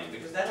you're running?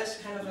 Because that is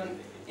kind of an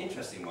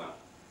interesting one.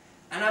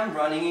 And I'm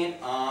running it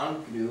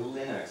on GNU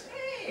Linux.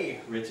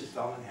 Hey, Rich is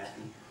dumb and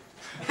happy.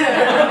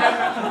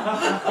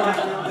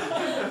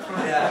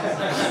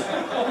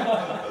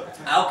 Yeah.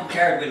 I'll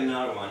compare it with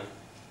another one.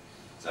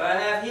 So I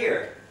have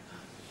here.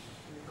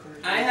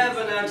 I have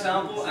an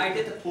example. I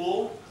did the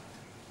pull,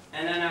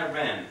 and then I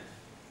ran.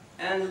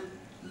 And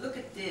look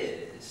at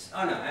this.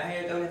 Oh no,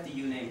 I don't have the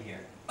uname here.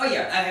 Oh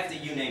yeah, I have the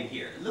uname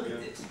here. Look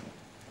at this.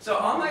 So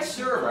on my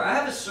server, I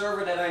have a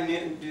server that I need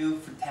to do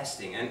for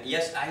testing. And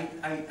yes, I'm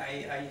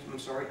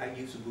sorry, I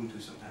use Ubuntu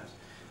sometimes.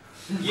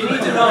 You need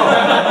to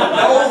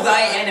know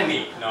thy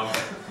enemy. No.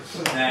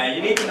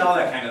 You need to know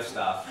that kind of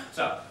stuff.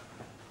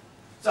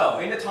 So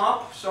in the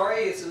top,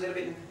 sorry, it's a little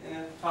bit in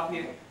the top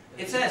here.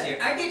 It says here,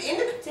 I did in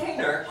the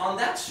container on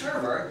that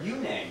server,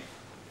 uname.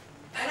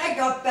 And I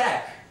got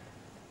back.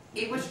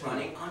 It was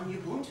running on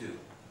Ubuntu.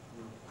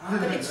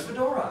 But it's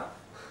Fedora.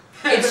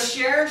 It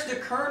shares the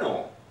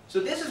kernel. So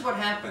this is what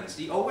happens.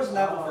 The OS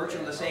level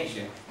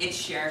virtualization, it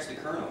shares the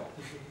kernel.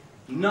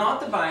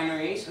 Not the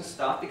binaries and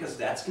stuff, because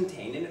that's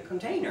contained in a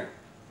container.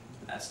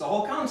 That's the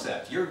whole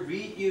concept. You're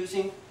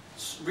reusing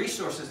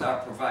resources that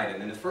are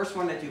provided, and the first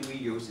one that you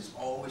reuse is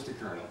always the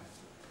kernel.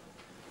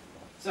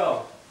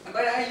 So,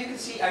 but you can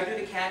see I do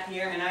the cat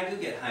here, and I do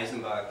get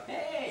Heisenberg.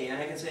 Hey, and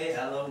I can say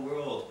hello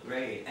world,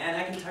 great. And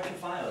I can touch a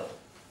file.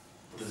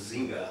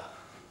 Bazinga.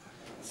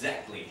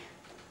 Exactly.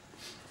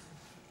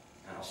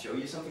 And I'll show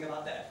you something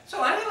about that.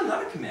 So I have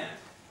another command.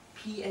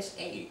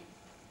 PSA.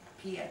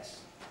 PS.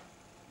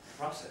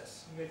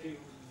 Process.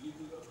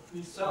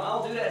 So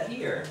I'll do that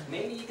here.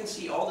 Maybe you can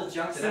see all the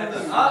junk that I've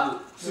done.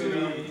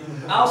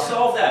 I'll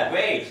solve that.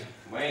 Wait.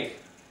 Make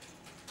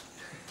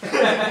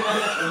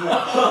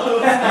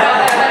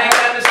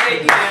that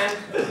mistake again.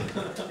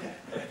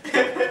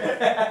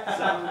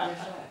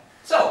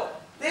 So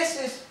this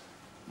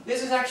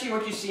is actually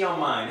what you see on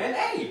mine. And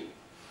hey,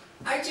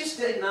 I just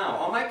did it now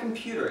on my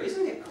computer.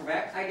 Isn't it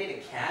correct? I did a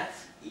cat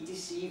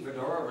etc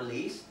Fedora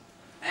release,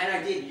 and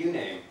I did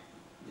uname.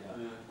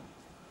 Yeah.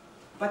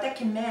 But that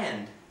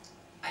command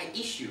I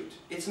issued,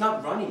 it's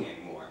not running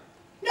anymore.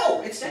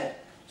 No, it said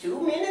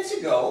 2 minutes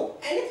ago,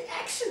 and it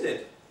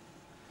exited.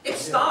 It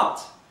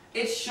stopped.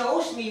 It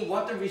shows me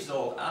what the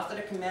result after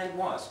the command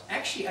was.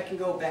 Actually, I can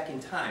go back in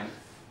time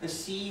and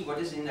see what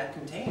is in that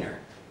container.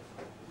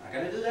 I'm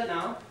going to do that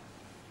now.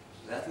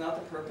 That's not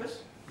the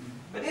purpose.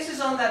 But this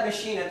is on that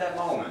machine at that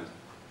moment.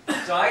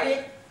 So I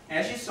did,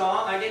 as you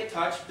saw, I did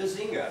touch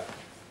Bazinga.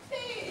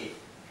 Hey!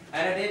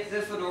 And I did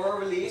the Fedora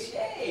release,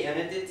 yay! And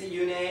I did the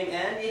uname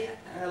and the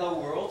hello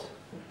world.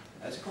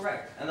 That's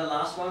correct. And the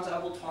last ones I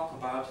will talk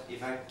about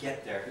if I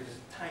get there, because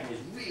the time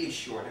is really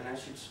short and I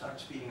should start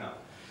speeding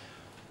up.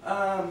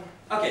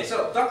 Okay,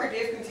 so Docker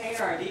div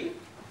container ID.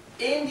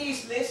 In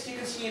these lists you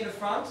can see in the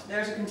front,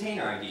 there's a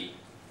container ID.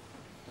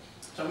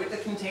 So with the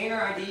container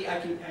ID I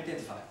can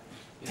identify.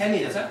 10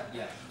 minutes, huh?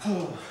 Yeah.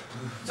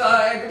 So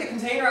with the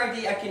container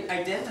ID I can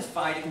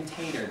identify the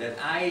container that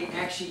I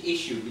actually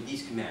issued with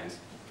these commands.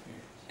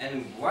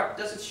 And what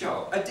does it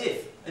show? A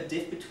div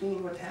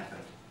between what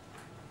happened.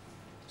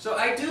 So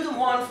I do the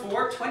one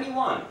for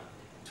 21.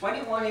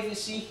 21, if you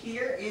see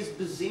here, is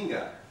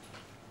Bazinga.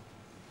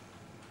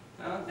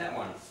 That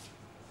one.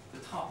 The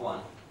top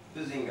one.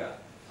 Bazinga.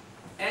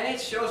 And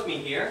it shows me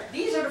here,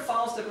 these are the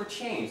files that were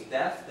changed.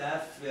 Def,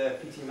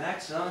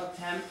 ptmax,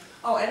 temp.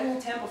 Oh, and in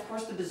temp, of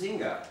course, the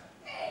Bazinga.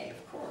 Hey,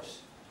 of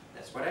course.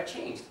 That's what I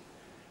changed.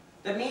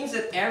 That means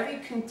that every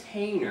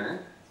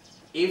container,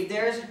 if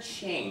there's a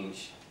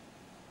change,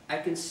 I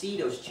can see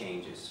those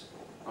changes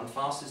on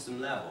file system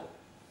level.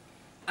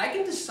 I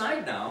can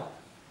decide now,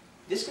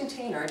 this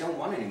container I don't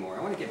want anymore,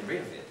 I want to get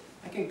rid of it.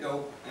 I can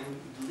go and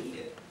delete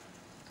it.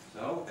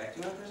 So, back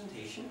to my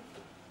presentation.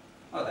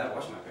 Oh, that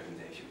was my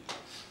presentation.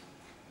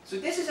 So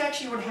this is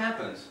actually what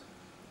happens.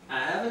 I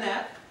have an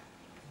app.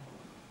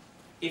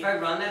 If I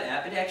run that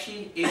app, it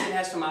actually, if it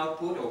has some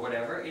output or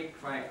whatever, it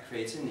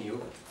creates a new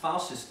file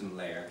system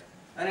layer.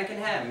 And I can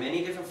have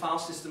many different file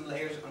system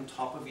layers on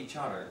top of each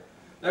other.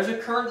 There's a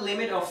current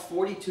limit of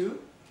 42,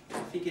 I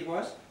think it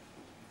was.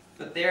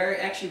 But they're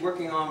actually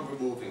working on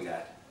removing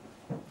that.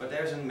 But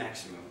there's a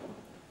maximum.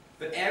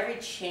 But every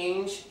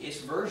change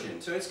is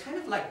versioned. So it's kind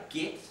of like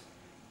Git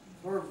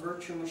for a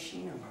virtual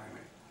machine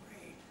environment.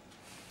 Great.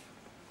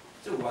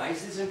 So why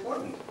is this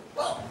important?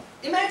 Well,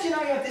 imagine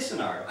I have this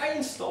scenario. I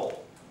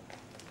install.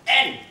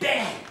 And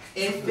bang!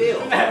 It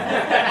failed.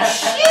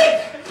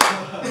 Shit!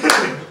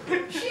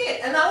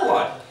 Shit! And now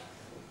what?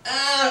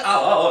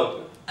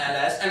 ls,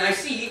 and I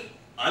see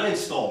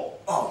uninstall.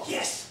 Oh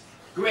yes!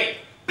 Great!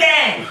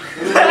 Bang! What?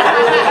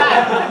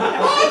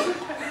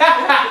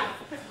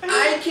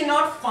 I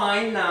cannot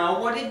find now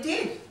what it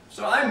did.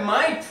 So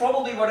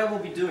probably what I will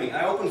be doing,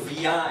 I open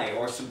VI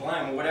or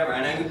Sublime or whatever,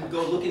 and I can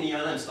go look in the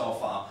uninstall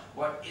file.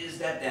 What is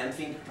that damn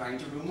thing trying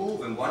to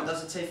remove, and why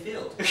does it say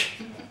failed?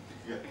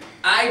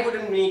 I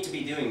wouldn't need to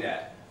be doing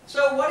that.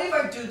 So what if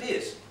I do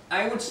this?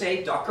 I would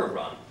say Docker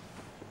run.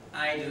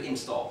 I do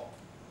install.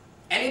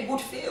 And it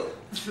would fail.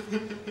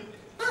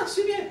 Ah,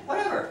 CBN,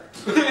 whatever.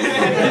 Forget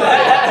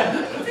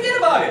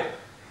about it.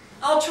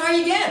 I'll try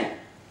again.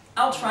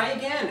 I'll try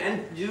again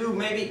and do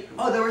maybe,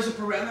 oh, there was a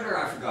parameter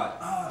I forgot.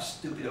 Oh,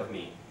 stupid of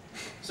me.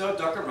 So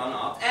Docker run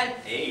off and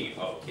hey,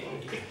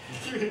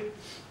 okay.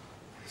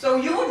 So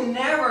you would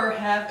never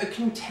have a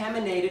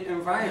contaminated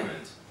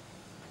environment.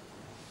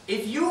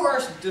 If you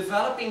are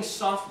developing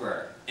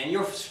software and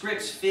your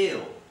scripts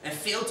fail and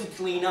fail to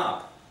clean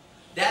up,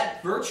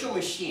 that virtual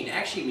machine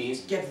actually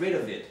means get rid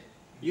of it.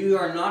 You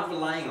are not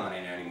relying on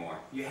it anymore.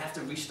 You have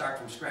to restart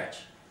from scratch.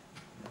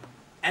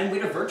 And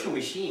with a virtual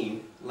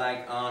machine,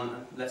 like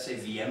on, let's say,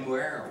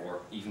 VMware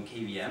or even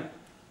KVM,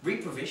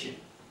 reprovision.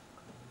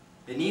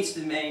 It needs to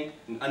make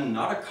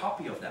another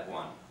copy of that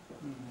one.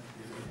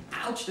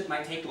 Ouch, that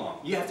might take long.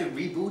 You have to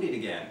reboot it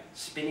again.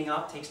 Spinning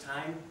up takes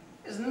time.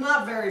 It's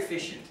not very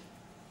efficient.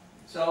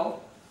 So,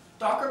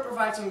 Docker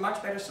provides a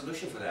much better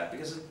solution for that,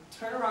 because the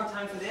turnaround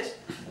time for this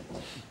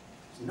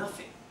is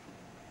nothing.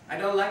 I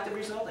don't like the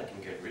result, I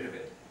can get rid of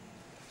it.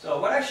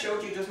 So what I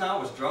showed you just now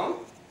was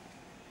Drone.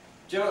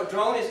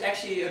 Drone is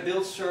actually a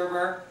build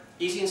server,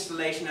 easy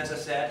installation as I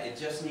said, it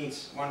just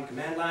needs one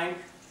command line.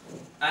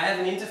 I have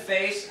an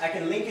interface, I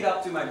can link it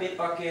up to my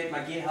Bitbucket, my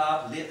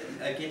GitHub,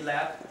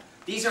 GitLab.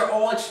 These are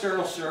all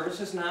external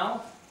services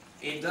now.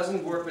 It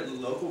doesn't work with a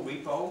local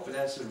repo, but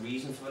that's the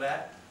reason for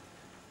that.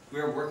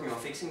 We're working on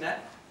fixing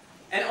that.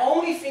 And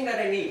only thing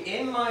that I need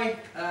in my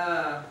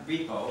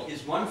repo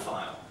is one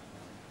file.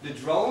 The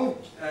drone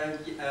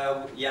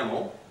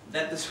YAML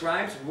that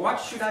describes what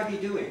should I be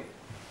doing.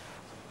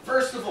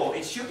 First of all,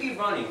 it should be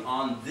running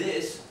on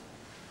this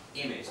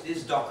image,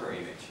 this Docker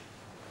image.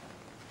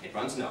 It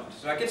runs Node.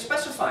 So I can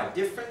specify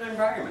different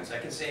environments. I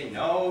can say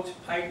Node,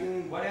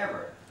 Python,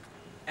 whatever.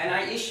 And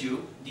I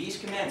issue these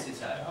commands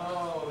inside.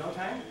 Oh, no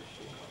time?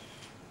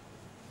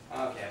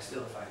 Okay, I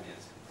still have 5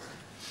 minutes.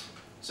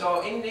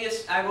 So in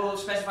this, I will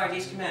specify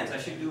these commands. I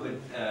should do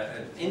an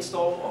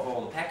install of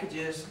all the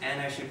packages,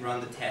 and I should run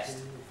the test.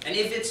 And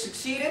if it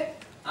succeeded,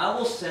 I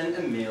will send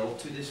a mail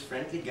to this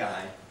friendly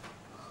guy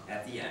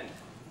at the end.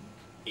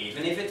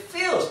 Even if it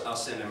fails, I'll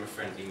send him a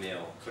friendly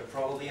mail. But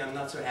probably I'm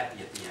not so happy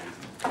at the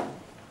end.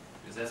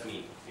 Because that's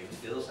me. If it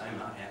fails, I'm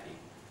not happy.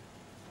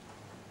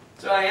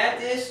 So I add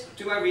this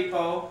to my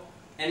repo,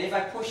 and if I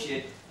push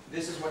it,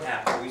 this is what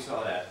happened. We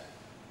saw that.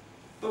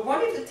 But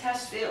what if the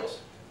test fails?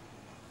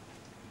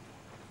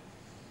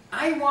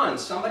 I want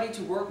somebody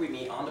to work with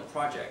me on the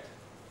project.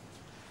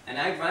 And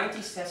I write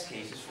these test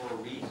cases for a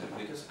reason,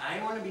 because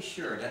I want to be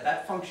sure that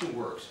that function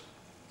works.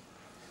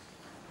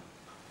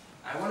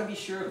 I want to be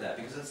sure of that,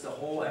 because that's the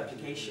whole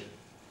application.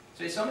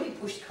 So if somebody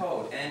pushed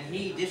code and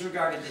he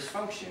disregarded this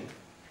function,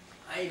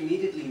 I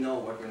immediately know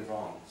what went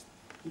wrong.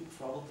 He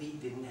probably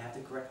didn't have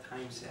the correct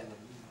time set.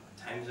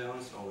 Time zone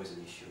is always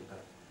an issue.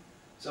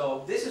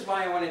 So this is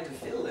why I wanted to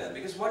fill that,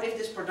 because what if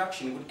this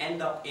production would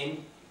end up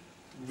in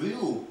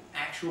real,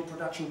 actual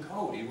production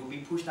code? It would be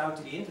pushed out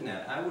to the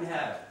internet. I would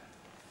have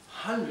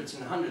hundreds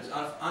and hundreds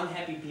of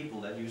unhappy people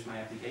that use my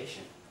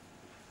application.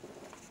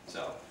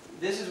 So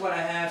this is what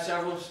I have,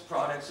 several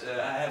products.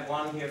 I have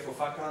one here for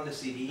FUDcon, the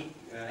CD.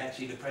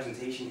 Actually the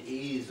presentation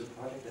is the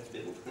project that's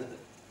built.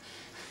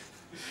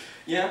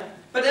 Yeah,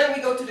 but then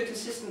we go to the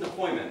consistent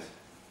deployment.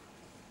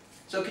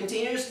 So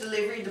continuous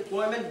delivery,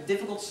 deployment,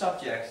 difficult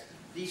subjects.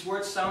 These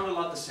words sound a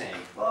lot the same.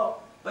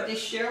 Well, but they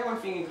share one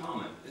thing in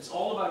common. It's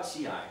all about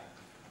CI.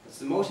 That's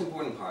the most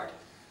important part.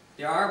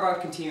 They are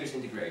about continuous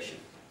integration.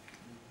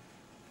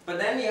 But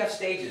then you have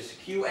stages,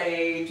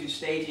 QA to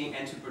staging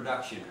and to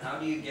production. How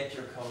do you get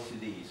your code to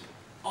these?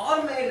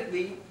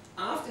 Automatically,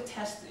 after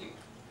testing,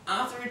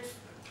 after it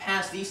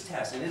passed these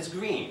tests and it's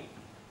green,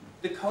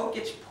 the code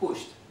gets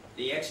pushed,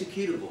 the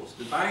executables,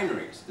 the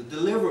binaries, the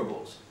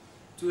deliverables,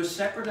 to a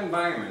separate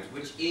environment,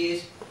 which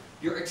is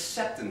your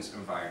acceptance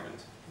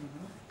environment.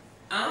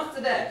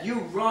 After that, you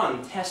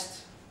run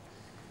tests.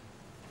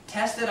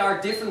 Tests that are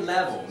different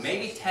level,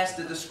 maybe tests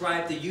that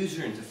describe the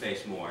user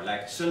interface more,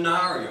 like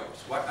scenarios,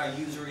 what our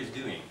user is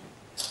doing.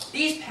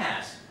 These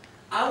pass.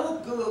 I will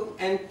go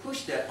and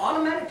push that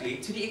automatically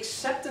to the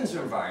acceptance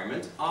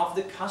environment of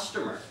the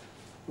customer,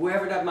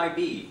 whoever that might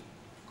be.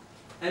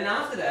 And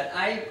after that,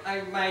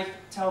 I might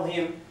tell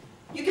him,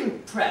 you can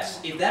press,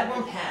 if that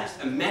one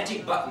passed, a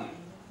magic button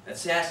that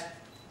says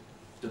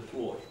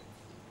deploy.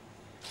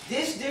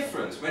 This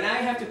difference, when I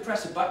have to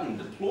press a button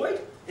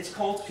deployed, it's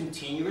called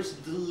continuous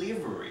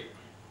delivery.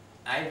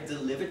 I've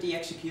delivered the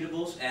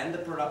executables and the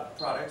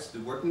products, the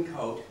working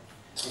code,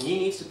 and he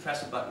needs to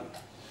press a button.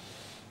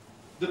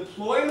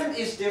 Deployment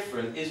is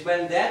different, is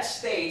when that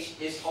stage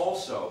is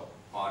also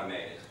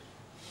automated.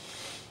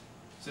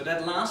 So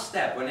that last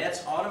step, when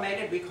that's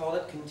automated, we call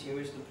it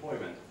continuous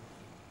deployment.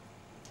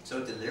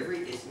 So delivery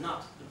is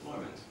not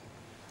deployment.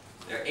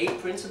 There are 8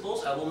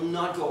 principles. I will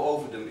not go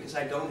over them because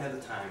I don't have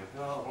the time.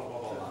 Blah, blah, blah,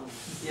 blah.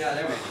 Yeah,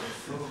 there we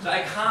go. So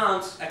I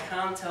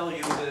can't tell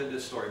you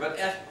the story. But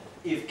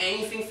if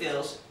anything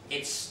fails,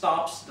 it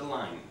stops the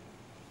line.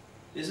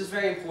 This is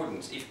very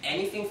important. If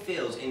anything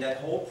fails in that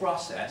whole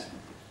process,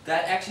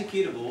 that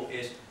executable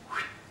is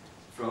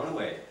thrown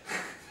away.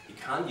 You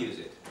can't use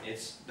it.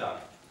 It's done.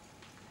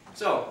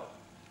 So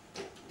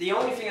the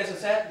only thing, as I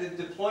said, the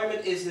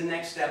deployment is the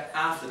next step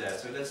after that,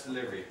 so that's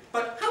delivery.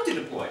 But how to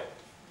deploy?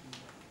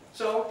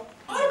 So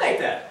automate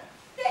that.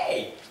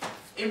 Hey,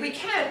 if we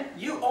can,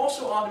 you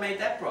also automate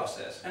that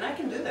process, and I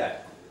can do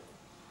that.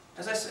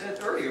 As I said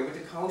earlier, with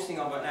the hosting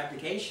of an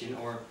application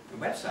or a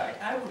website,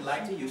 I would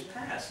like to use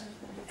PaaS,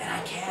 and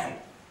I can.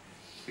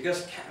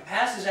 Because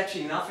PaaS is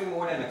actually nothing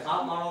more than a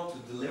cloud model to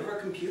deliver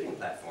a computing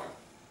platform,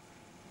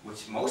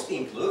 which mostly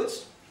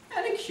includes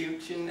an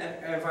execution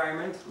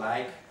environment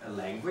like a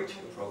language,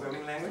 a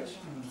programming language.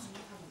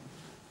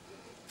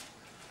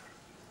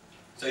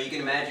 So you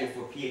can imagine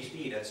for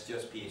PHP, that's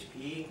just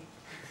PHP,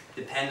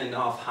 dependent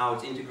on how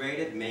it's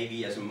integrated,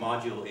 maybe as a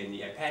module in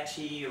the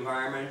Apache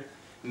environment,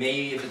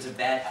 maybe if it's a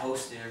bad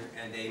host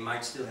and they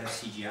might still have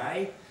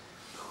CGI.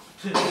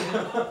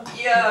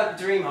 Yeah,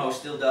 DreamHost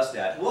still does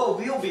that. Well,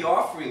 we'll be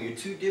offering you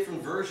 2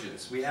 different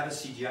versions. We have a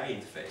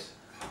CGI interface.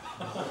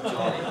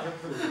 Jolly.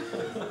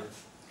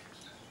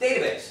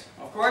 Database.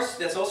 Of course,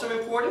 that's also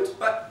important,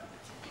 but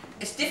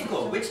it's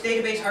difficult. Which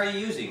database are you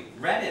using?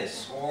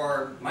 Redis,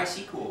 or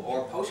MySQL,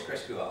 or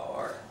PostgreSQL,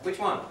 or which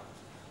one?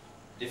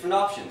 Different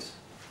options.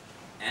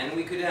 And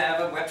we could have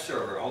a web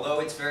server. Although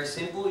it's very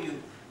simple,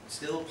 you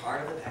still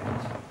part of the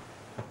package.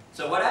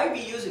 So what I'd be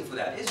using for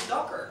that is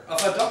Docker.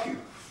 Docker.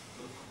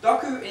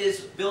 Docker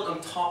is built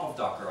on top of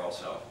Docker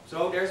also.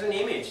 So there's an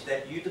image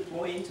that you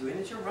deploy into, and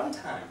it's your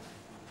runtime.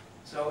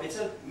 So it's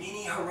a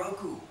mini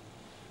Heroku.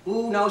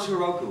 Who knows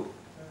Heroku?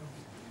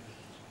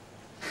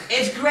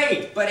 It's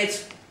great, but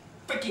it's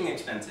freaking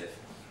expensive.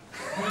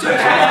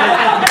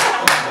 Yeah.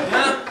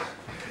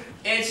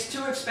 It's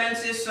too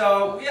expensive,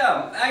 so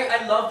yeah,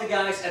 I love the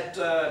guys at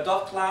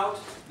 .cloud,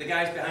 the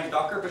guys behind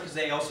Docker, because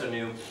they also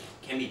knew it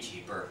can be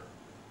cheaper.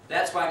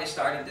 That's why they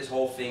started this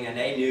whole thing, and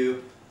they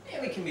knew, yeah,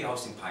 we can be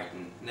hosting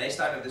Python. And they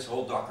started this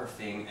whole Docker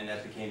thing, and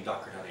that became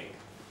Docker.Inc.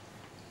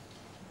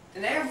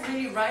 And they're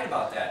really right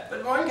about that.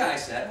 But one guy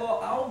said, well,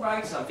 I'll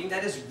write something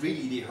that is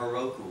really the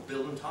Heroku,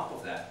 built on top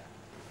of that.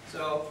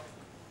 So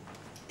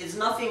it's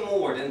nothing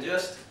more than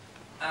just,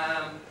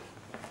 I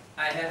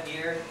have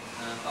here,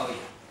 oh yeah,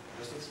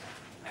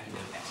 I can do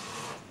that.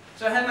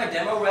 So I have my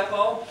demo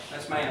repo,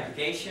 that's my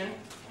application.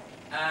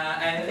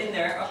 I have in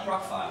there a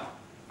proc file.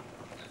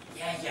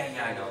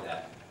 Yeah, I know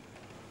that.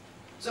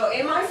 So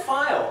in my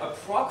file, a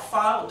proc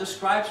file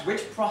describes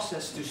which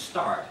process to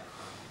start.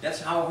 That's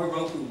how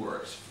Heroku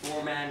works.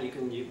 4man, you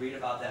can read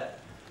about that.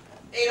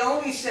 It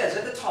only says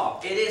at the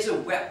top, it is a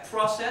web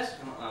process.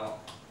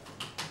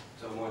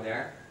 So more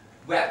there.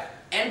 Web,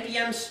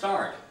 npm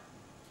start.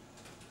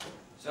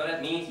 So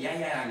that means,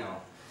 yeah, I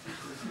know.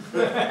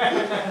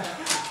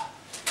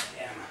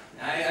 Damn,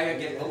 I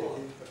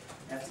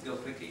have to go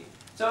quickly.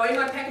 So in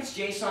my package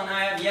JSON,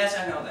 I have, yes,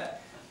 I know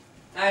that.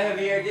 I have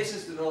here, this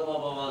is the blah, blah,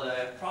 blah, blah,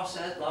 the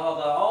process, blah, blah,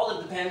 blah, all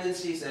the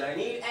dependencies that I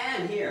need.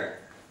 And here,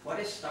 what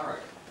is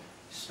start?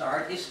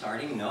 Start is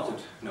starting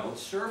Node, Node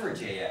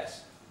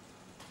server.js.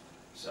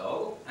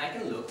 So I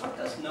can look, what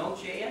does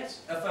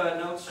Node.js,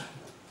 Node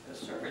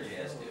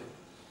server.js do?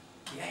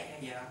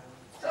 Yeah.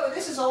 So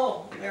this is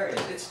all, there it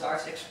is, it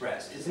starts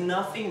Express. It's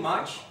nothing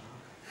much,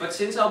 but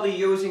since I'll be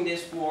using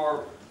this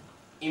for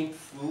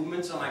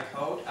improvements on my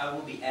code, I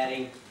will be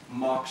adding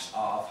mocks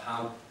of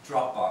how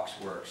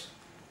Dropbox works.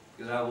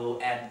 Because I will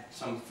add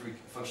some free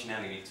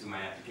functionality to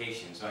my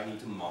application, so I need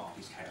to mock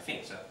these kind of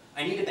things. So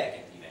I need a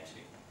backend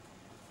eventually.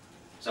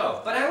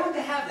 So, but I want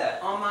to have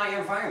that on my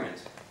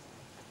environment.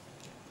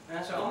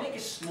 So I'll make a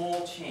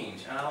small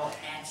change, and I'll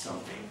add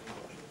something.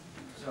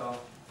 So,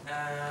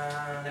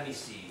 let me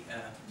see.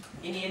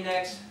 In the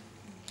index,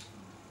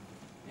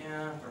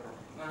 yeah,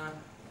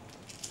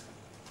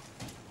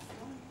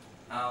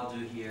 I'll do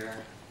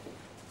here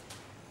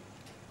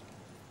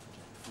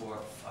for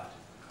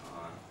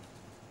FUDcon.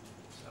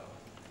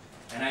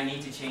 And I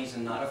need to change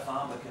another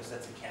file because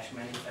that's a cache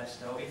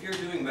manifesto. If you're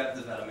doing web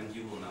development,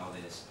 you will know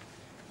this.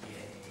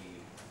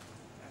 Yay,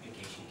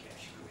 application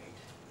cache, great.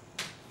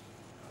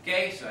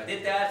 Okay, so I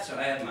did that. So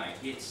I have my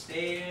git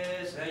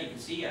status. You can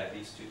see I have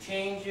these 2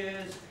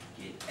 changes.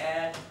 Git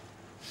add,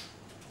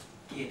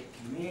 git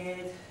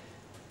commit.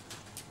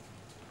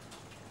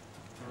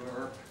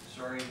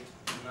 Sorry,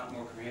 I'm not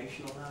more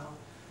creational now.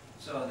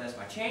 So that's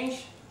my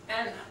change.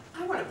 And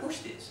I want to push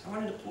this. I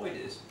want to deploy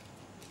this.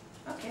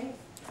 Okay.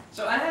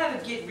 So I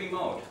have a git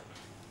remote.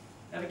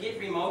 I have a git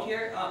remote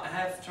here. I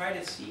have tried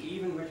to see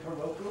even with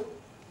Heroku.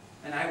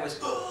 And I was,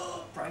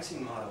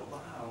 pricing model,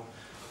 wow.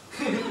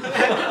 But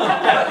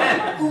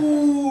then,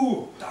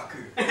 ooh,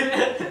 Docker.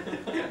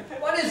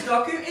 What is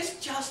Docker? It's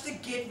just a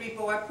git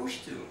repo I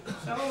push to.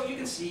 So you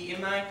can see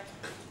in my,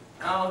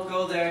 I'll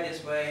go there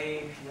this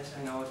way. Yes,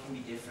 I know it can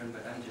be different,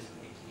 but I'm just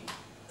lazy.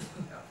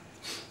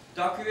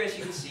 Docker, as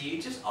you can see,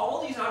 just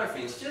all these other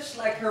things, just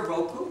like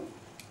Heroku.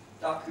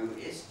 Docker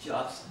is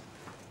just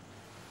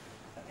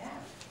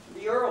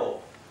the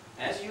URL.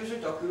 As user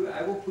Docker,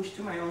 I will push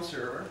to my own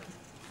server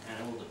and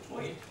I will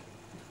deploy it.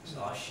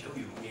 So I'll show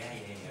you. Yeah.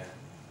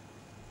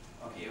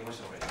 Okay, it was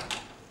already.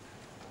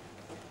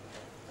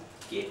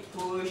 Git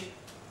push.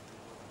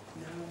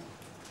 No.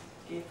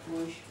 Git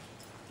push.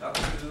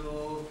 Docker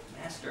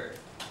master.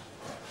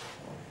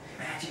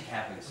 magic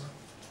happens.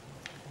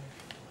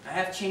 I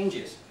have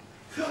changes.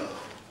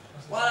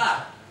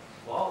 Voila!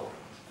 Wow.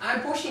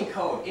 I'm pushing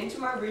code into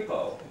my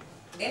repo,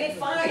 and it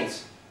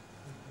finds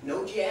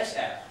Node.js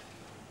app.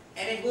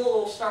 And it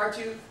will start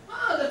to,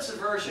 that's a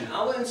version.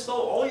 I will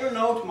install all your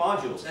Node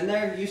modules. And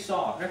there you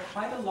saw, there are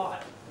quite a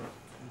lot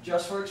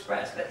just for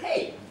Express. But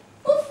hey,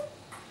 poof,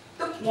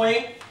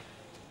 deployed.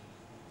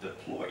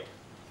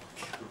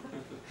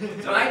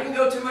 So I can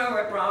go to my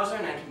web browser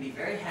and I can be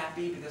very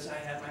happy because I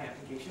have my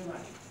application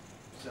running.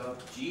 So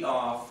G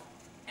off,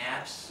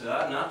 apps,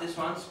 not this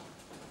one.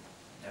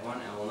 That one,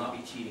 I will not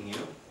be cheating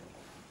you.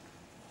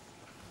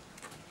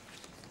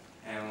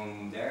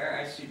 And there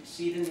I should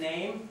see the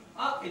name.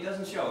 Oh, it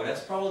doesn't show.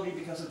 That's probably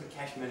because of the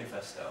cache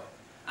manifesto.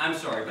 I'm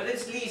sorry, but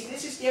at least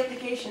this is the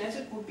application as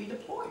it would be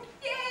deployed.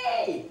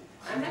 Yay!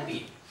 I'm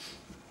happy.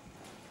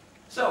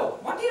 So,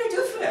 what did I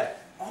do for that?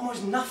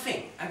 Almost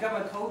nothing. I got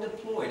my code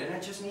deployed and I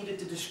just needed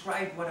to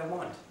describe what I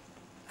want.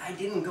 I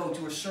didn't go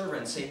to a server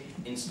and say,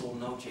 install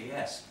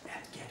Node.js,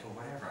 apt-get or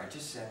whatever. I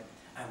just said,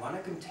 I want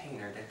a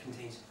container that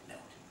contains Node.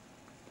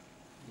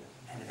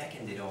 And the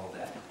backend did all of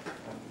that.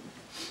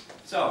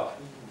 So,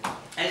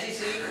 as you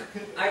see,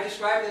 I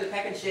described in the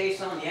package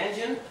JSON the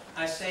engine.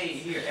 I say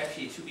here,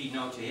 actually it should be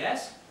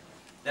Node.js.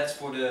 That's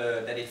for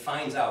that it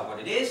finds out what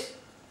it is.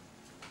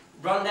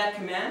 Run that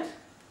command.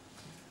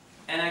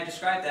 And I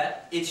describe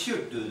that. It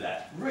should do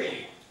that.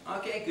 Really?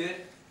 Okay, good.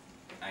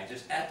 I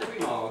just add the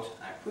remote,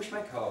 I push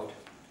my code,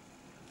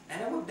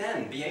 and I would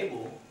then be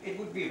able, it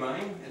would be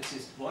running, it's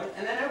deployed,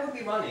 and then I would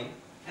be running,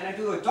 and I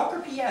do a Docker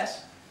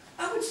PS,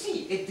 I would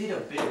see it did a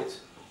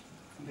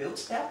build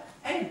step,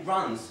 and it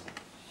runs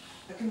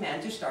a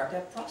command to start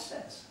that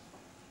process.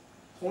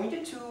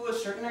 Pointed to a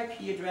certain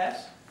IP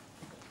address,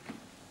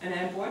 an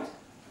endpoint.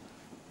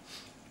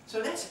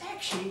 So that's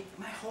actually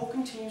my whole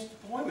continuous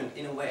deployment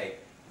in a way.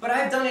 But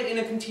I've done it in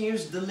a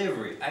continuous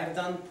delivery. I have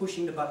done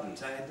pushing the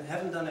buttons. I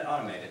haven't done it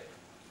automated.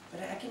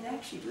 But I can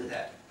actually do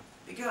that.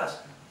 Because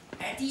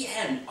at the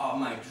end of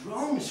my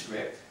drone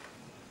script,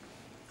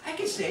 I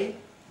can say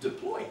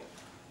deploy.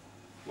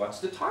 What's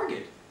the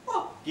target?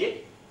 Well,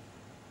 git.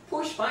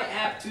 Push my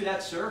app to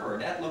that server,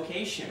 that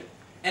location.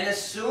 And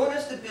as soon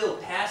as the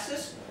build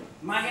passes,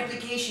 my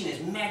application is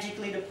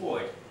magically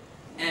deployed.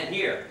 And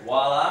here,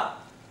 voila,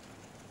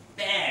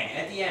 bang,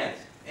 at the end,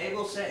 it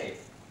will say,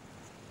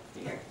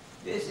 here,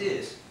 this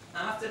is,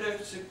 after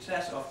the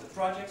success of the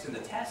projects and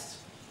the tests,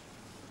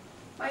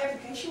 my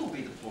application will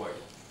be deployed.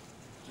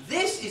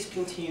 This is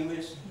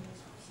continuous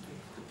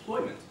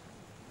deployment.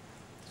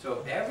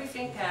 So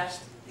everything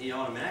passed, you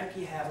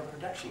automatically have a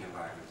production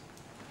environment.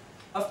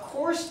 Of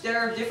course, there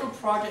are different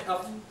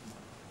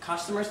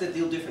customers that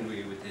deal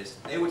differently with this.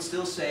 They would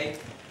still say,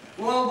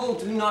 well, we'll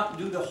do not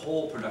do the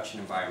whole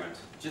production environment.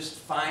 Just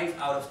 5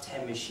 out of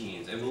 10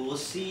 machines, and we will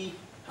see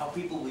how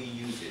people will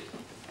use it.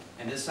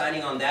 And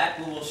deciding on that,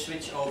 we will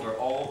switch over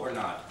all or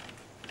not.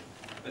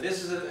 But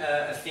this is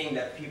a thing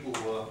that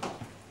people,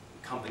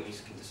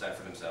 companies can decide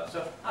for themselves.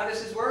 So how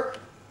does this work?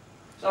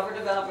 Software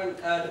development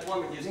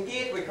deployment using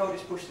Git, where code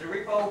is pushed to the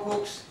repo,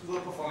 hooks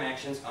will perform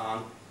actions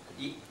on,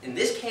 in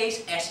this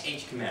case,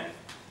 sh command.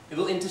 It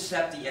will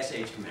intercept the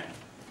sh command.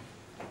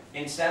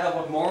 Instead of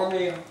what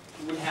normally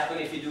would happen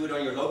if you do it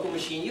on your local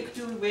machine, you could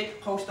do it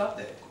with post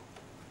update.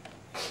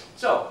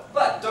 So,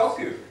 but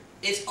Docker,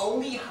 it's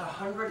only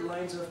 100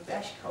 lines of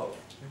bash code.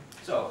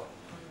 So,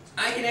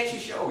 I can actually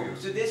show you.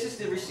 So this is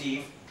the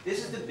receive, this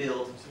is the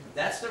build,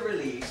 that's the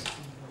release,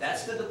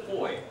 that's the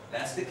deploy,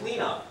 that's the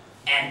cleanup,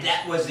 and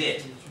that was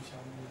it.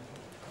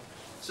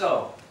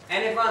 So,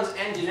 and it runs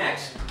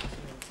Nginx.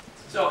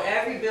 So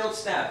every build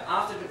step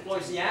after it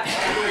deploys the app,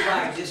 I will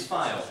write this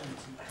file.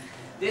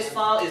 This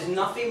file is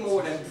nothing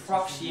more than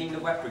proxying the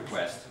web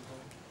request.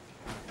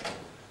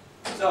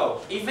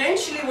 So,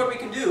 eventually what we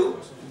can do,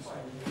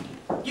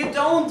 you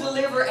don't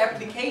deliver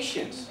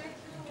applications.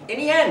 In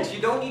the end, you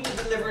don't need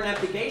to deliver an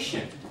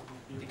application.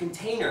 The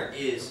container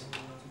is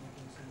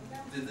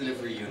the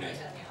delivery unit.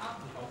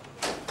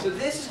 So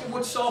this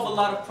would solve a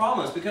lot of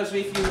problems, because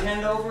if you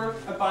hand over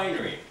a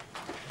binary,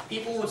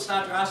 people would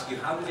start to ask you,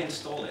 how do they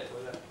install it?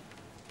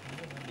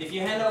 If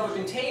you hand over a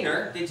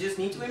container, they just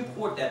need to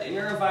import that in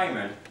their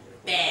environment.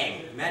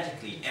 Bang!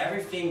 Magically,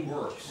 everything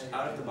works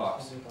out of the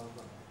box.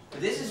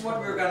 This is what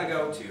we're going to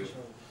go to.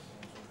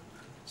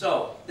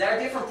 So, there are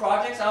different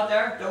projects out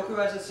there. Doku,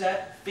 as I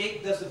said,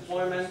 FIG does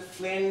deployment,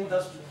 Flynn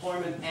does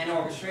deployment and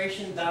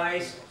orchestration,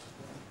 DICE,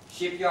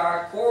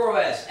 Shipyard.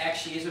 CoreOS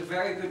actually is a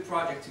very good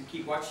project to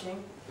keep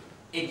watching.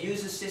 It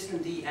uses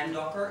systemd and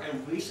Docker,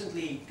 and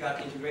recently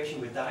got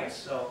integration with DICE,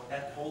 so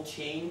that whole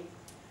chain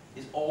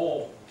is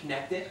all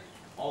connected,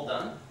 all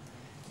done.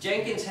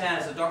 Jenkins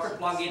has a Docker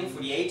plugin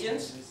for the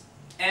agents,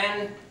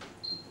 and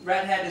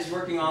Red Hat is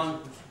working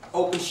on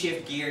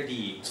OpenShift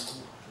Gear-D.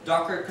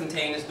 Docker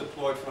containers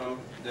deployed from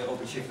the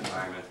OpenShift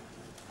environment.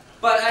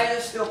 But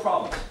there's still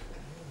problems.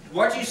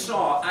 What you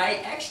saw, I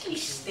actually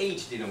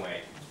staged in a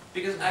way,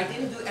 because I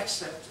didn't do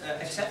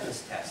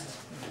acceptance tests.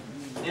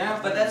 Yeah,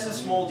 but that's a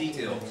small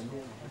detail.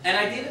 And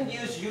I didn't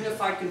use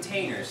unified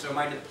containers, so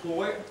my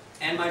deploy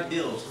and my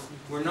builds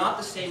were not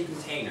the same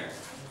container.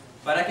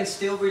 But I can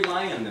still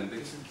rely on them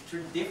because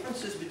the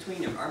differences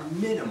between them are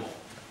minimal.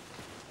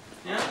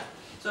 Yeah?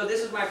 So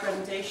this is my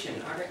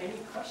presentation. Are there any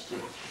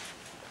questions?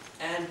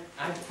 And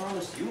I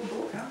promised you a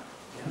book, huh?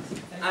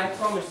 Yeah. I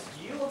promised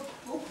you a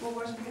book. What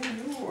was it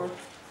again? You or?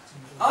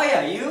 Oh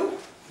yeah, you?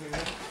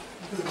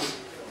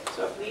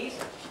 So please.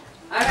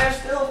 I have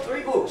still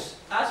 3 books.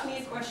 Ask me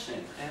a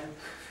question. And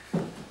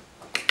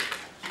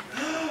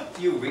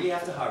you really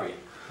have to hurry.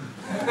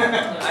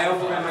 I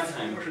overran my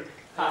time.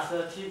 It's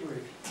a tea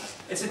break.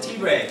 It's a tea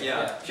break,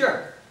 yeah.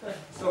 Sure.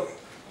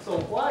 So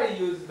why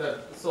use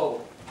that?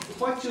 So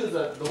why choose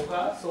the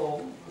Docker?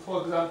 So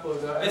for example,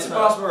 It's a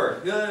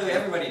buzzword.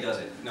 Everybody does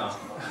it. No.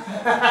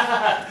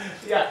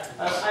 Yeah,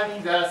 I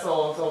mean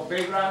so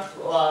background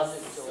was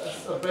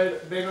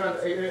background.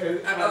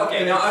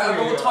 Okay, now I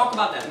will talk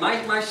about that.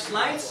 My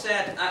slide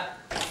said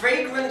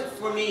Vagrant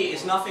for me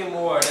is nothing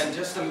more than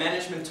just a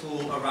management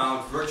tool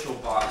around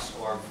VirtualBox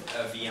or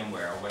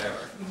VMware or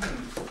whatever.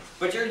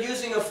 But you're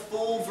using a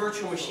full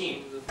virtual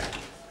machine.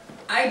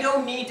 I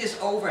don't need this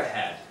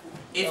overhead.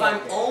 If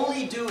I'm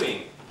only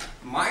doing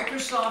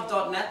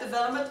Microsoft.NET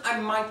development, I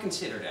might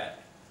consider that.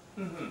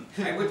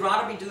 I would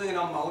rather be doing it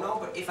on Mono,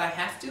 but if I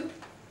have to,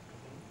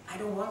 I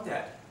don't want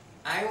that.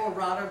 I would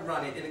rather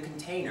run it in a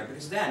container,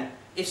 because then,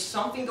 if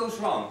something goes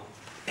wrong,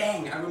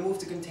 bang, I remove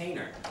the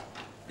container.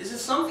 This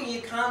is something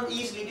you can't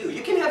easily do.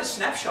 You can have a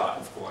snapshot,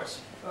 of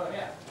course. Oh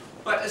yeah.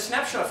 But a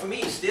snapshot for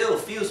me still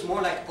feels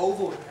more like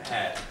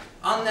overhead,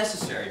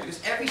 unnecessary,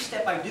 because every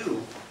step I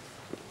do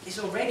is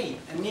already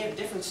a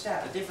different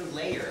step, a different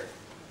layer.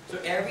 So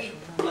every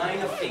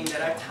line of thing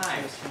that I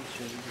typed,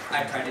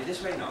 I tried it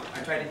this way, no.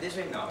 I tried it this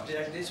way, no. Did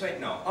I do it this way,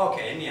 no.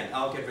 Okay, in the end,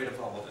 I'll get rid of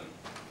all of them.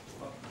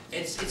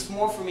 It's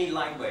more for me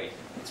lightweight.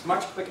 It's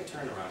much quicker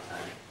turnaround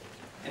time.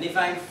 And if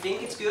I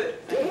think it's good,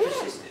 I can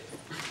persist it.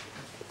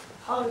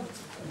 How do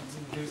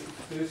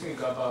you think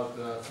about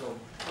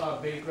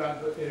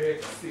background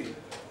LXC?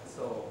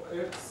 So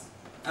it's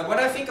What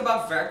I think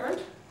about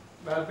Vagrant?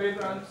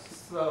 background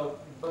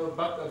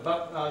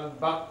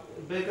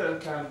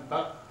background can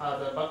have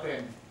the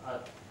backend.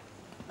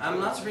 I'm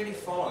not really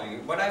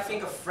following. What I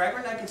think of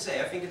Vagrant, I can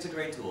say, I think it's a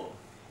great tool.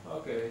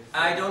 Okay.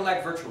 I don't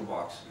like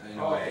VirtualBox in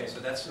a way, Okay. so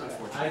that's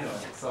unfortunate. I know.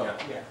 So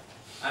yeah.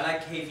 I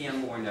like KVM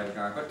more in that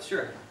regard, but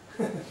sure.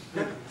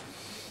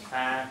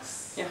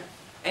 Thanks. Yeah.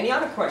 Any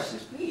other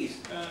questions, please?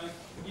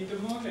 In the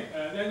morning,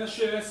 Leonard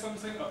shared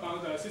something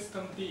about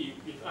system D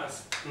with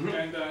us,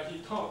 and he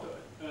thought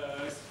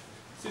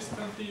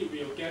system D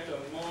will get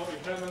more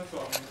requirement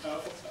for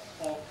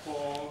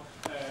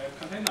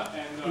container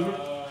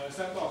and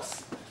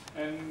sandbox.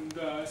 And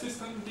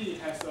system D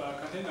has a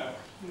container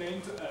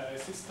named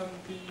system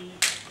D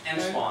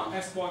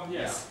Spawn. Spawn,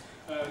 yes.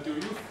 Yeah. Do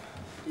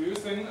you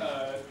think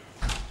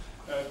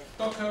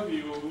Docker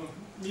will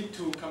need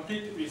to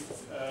compete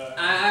with?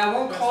 I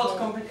won't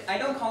call it I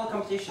don't call it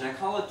competition. I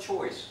call it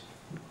choice.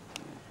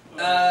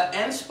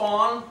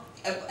 Spawn.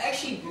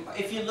 Actually,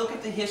 if you look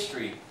at the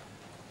history,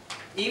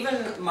 even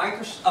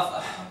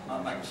Microsoft.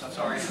 Not Microsoft.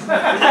 Sorry.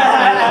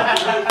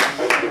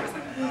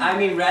 I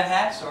mean Red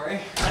Hat. Sorry.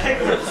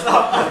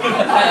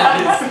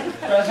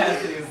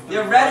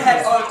 The Red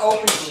Hat on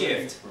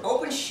OpenShift.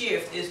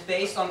 OpenShift is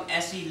based on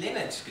SE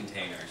Linux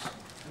containers.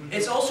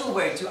 It's also a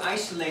way to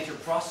isolate your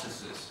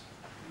processes.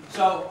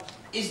 So,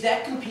 is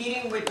that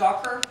competing with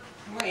Docker?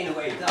 Well, in a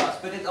way it does,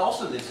 but it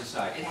also lives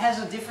aside. It has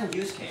a different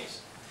use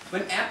case.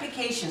 When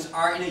applications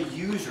are in a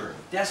user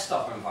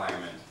desktop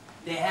environment,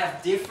 they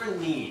have different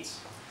needs.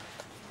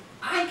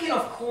 I can,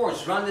 of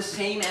course, run the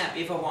same app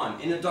if I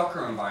want in a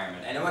Docker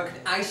environment, and I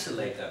could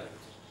isolate them.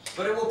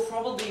 But it will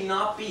probably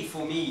not be,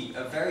 for me,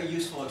 a very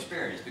useful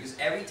experience, because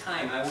every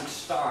time I would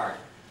start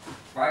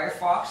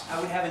Firefox, I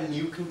would have a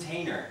new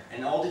container,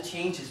 and all the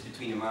changes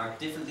between them are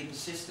differently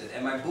persisted,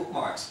 and my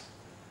bookmarks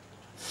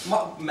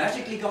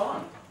magically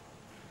gone.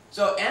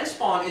 So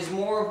Spawn is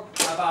more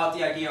about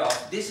the idea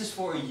of this is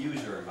for a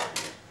user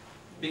environment,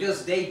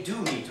 because they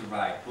do need to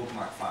write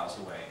bookmark files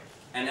away.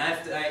 And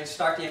after I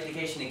start the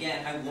application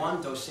again, I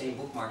want those same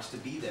bookmarks to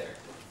be there.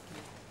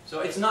 So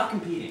it's not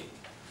competing.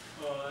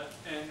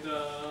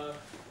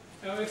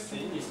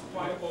 LXC is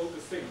quite old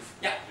things.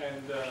 Yeah.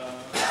 And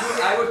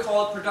I would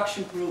call it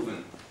production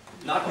proven,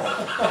 not old.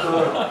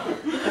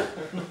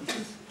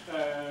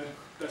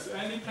 Does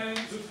any plan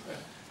to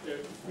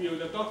will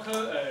the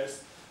Docker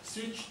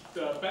switch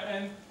the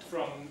backend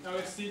from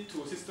LXC to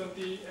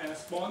systemd and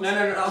Spawn?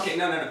 No. Okay,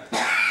 no.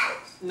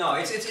 No,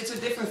 it's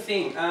a different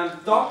thing.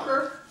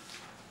 Docker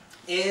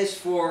is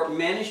for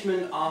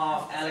management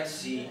of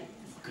LXC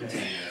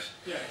containers.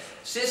 Yes.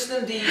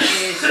 Systemd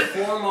is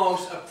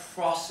foremost a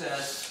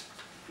process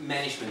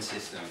management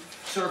system,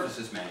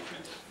 services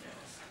management.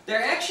 Yes.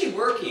 They're actually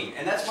working,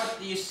 and that's what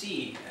you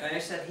see. I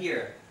said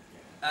here.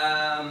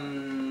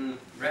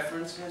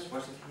 References,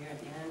 was it here at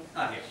the end?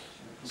 Ah, here.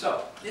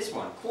 So, this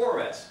one,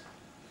 CoreOS.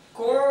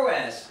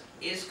 CoreOS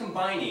is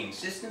combining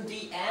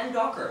systemd and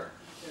Docker.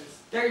 Yes.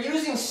 They're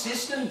using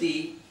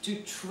systemd to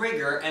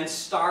trigger and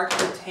start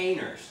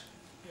containers.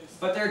 Yes.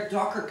 But they're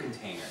Docker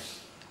containers.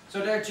 So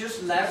they're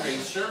just leveraging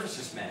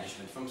services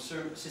management from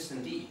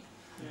systemd. Yes.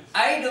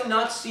 I do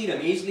not see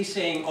them easily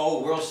saying,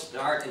 oh, we'll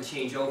start and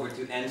change over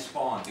to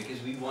nspawn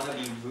because we want to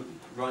be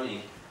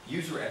running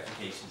user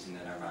applications in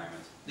that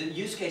environment. The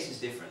use case is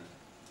different.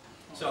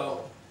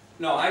 So,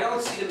 no, I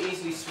don't see them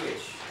easily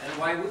switch. And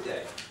why would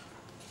they?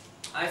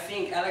 I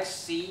think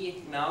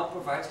LXC now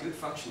provides good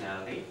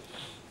functionality.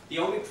 The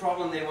only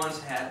problem they once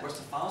had was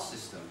the file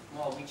system.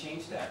 Well, we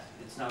changed that.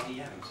 It's now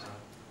VM, so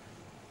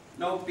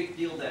no big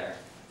deal there.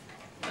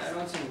 I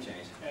don't see them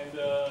change.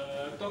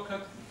 And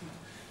Docker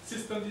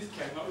system this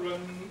cannot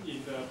run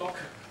in the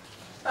Docker.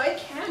 I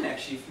can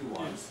actually if you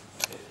want.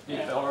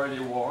 Yes. It already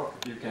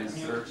works. You can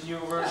search. New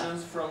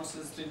versions from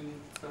systemd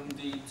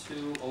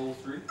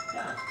 2.03.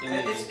 Yeah,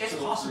 it's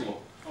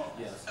possible. Oh.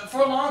 Yes.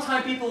 For a long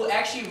time, people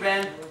actually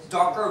ran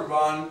docker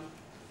run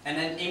and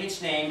then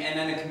image name and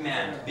then a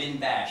command, bin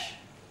bash.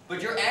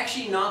 But you're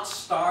actually not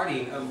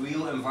starting a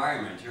real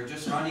environment. You're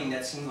just running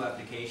that single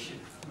application.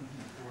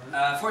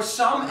 For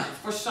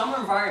some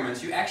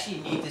environments, you actually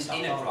need this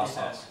init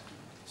process.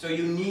 So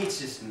you need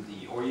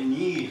systemd or you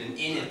need an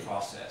init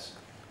process.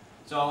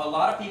 So a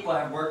lot of people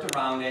have worked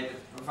around it,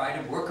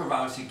 provided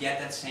workarounds to get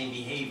that same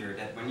behavior,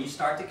 that when you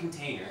start the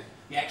container,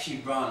 you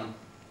actually run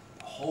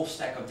a whole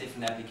stack of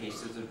different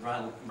applications that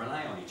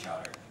rely on each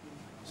other.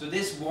 So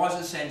this was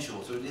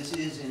essential, so this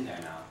is in there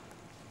now.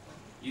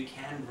 You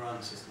can run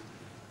systemd.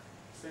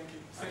 Thank you.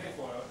 Thank you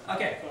for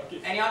Okay,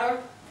 gift. any other?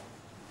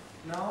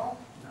 No?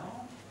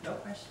 No? No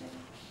question?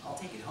 I'll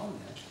take it home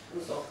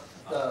then. So,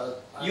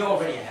 You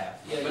already have.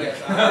 Yeah,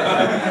 yes,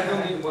 I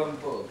don't need one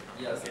book.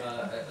 Yes,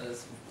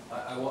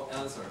 I will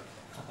answer.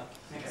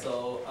 Okay.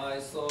 So I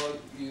saw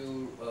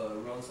you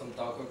run some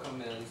Docker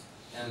commands,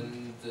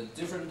 and the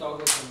different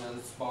Docker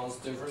commands spawns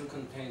different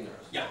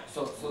containers. Yeah.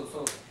 So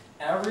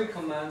every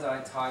command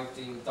I typed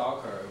in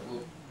Docker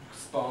will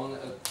spawn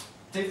a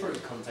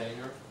different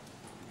container.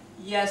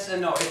 Yes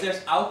and no. If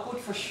there's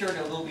output, for sure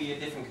there will be a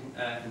different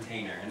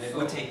container, and it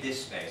would take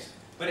this space.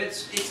 But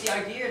it's the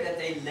idea that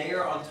they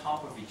layer on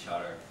top of each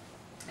other.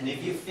 And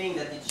if you think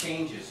that the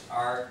changes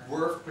are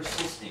worth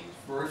persisting,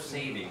 worth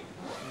saving,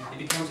 it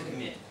becomes a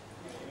commit.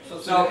 So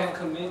you can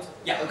commit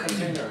Yeah. a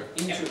container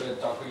into a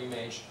Docker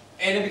image.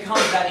 And it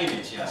becomes that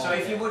image, yeah. So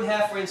if you would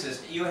have, for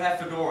instance, you have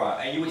Fedora,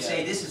 and you would say,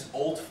 Yeah. this is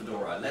old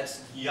Fedora,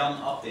 let's yum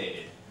update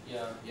it.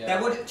 Yeah.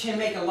 That would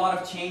make a lot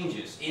of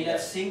changes in Yeah.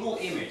 that single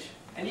image.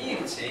 And then you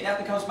can say, that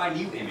becomes my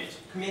new image.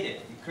 Commit it,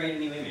 you create a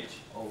new image.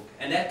 Okay.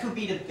 And that could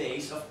be the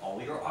base of all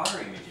your other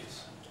images.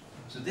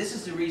 So this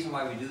is the reason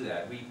why we do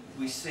that.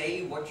 We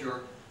say what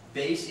your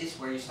base is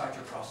where you start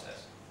your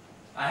process.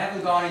 I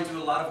haven't gone into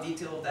a lot of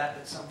detail of that.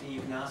 That's something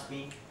you can ask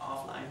me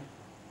offline.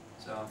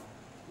 So,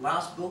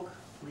 last book,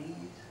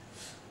 please.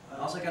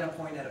 I'm also going to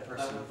point at a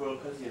person. For a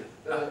question,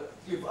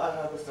 if I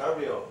have a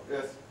scenario,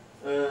 yes,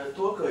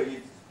 Docker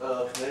is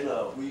a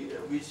planner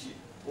which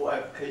all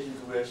applications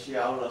will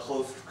share the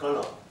host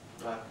kernel,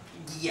 right?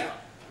 Yeah.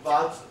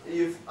 But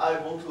if I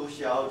want to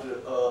share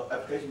the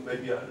application,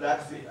 maybe a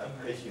legacy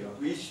application,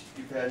 which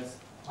depends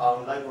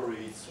on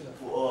libraries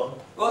for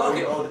Well,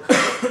 okay. old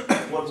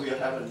kernel, what will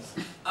happen?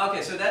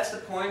 Okay, so that's the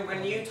point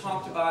when you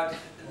talked about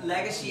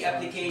legacy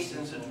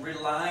applications that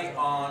rely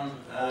on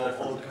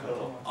Old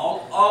kernel.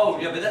 oh,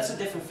 yeah, but that's a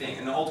different thing,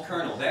 an old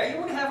kernel. There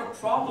you would have a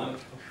problem.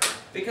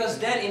 Because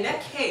then in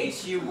that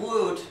case you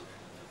would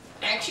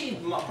actually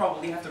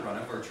probably have to run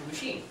a virtual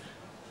machine.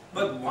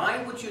 But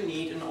why would you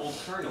need an old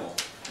kernel?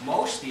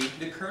 Mostly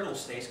the kernel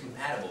stays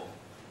compatible.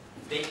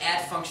 They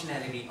add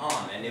functionality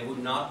on and they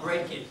would not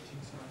break it.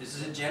 This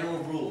is a general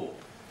rule.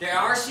 There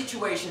are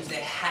situations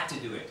they had to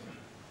do it.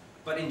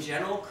 But in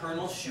general,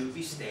 kernels should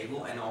be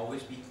stable and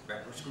always be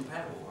backwards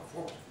compatible or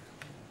forward.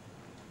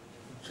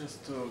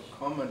 Just to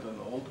comment on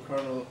old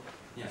kernel,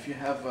 Yeah. if you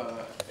have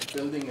a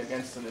building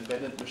against an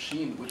embedded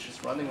machine which is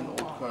running an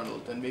old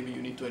kernel, then maybe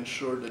you need to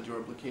ensure that your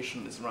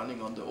application is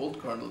running on the old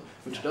kernel,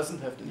 which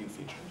doesn't have the new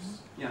features.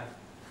 Yeah.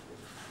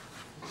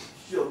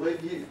 Sure,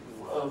 maybe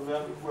a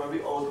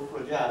very old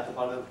project,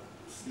 but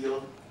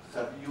still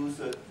have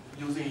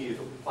using it,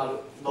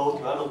 but no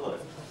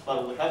developers,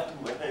 but we have to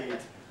maintain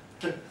it.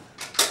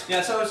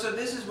 Yeah, so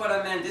this is what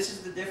I meant, this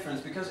is the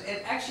difference, because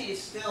it actually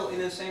is still in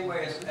the same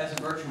way as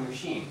a virtual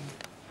machine.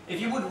 If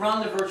you would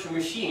run the virtual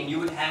machine, you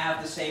would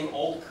have the same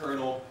old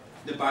kernel,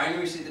 the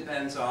binaries it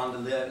depends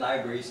on, the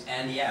libraries,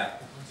 and the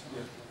app.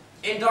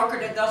 In Docker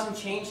that doesn't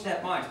change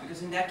that much,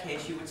 because in that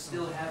case you would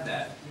still have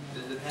that,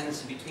 the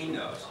dependency between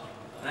those.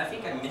 And I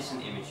think I missed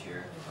an image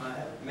here. I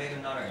made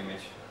another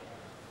image.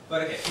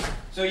 But okay,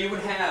 so you would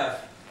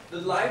have the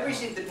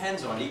libraries it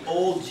depends on, the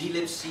old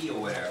glibc or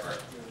whatever,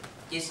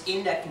 is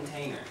in that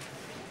container.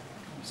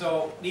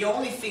 So the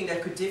only thing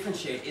that could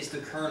differentiate is the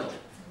kernel.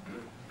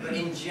 But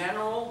in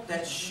general,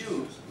 that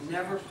should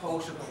never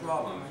pose a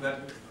problem.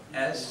 But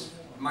as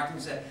Martin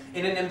said,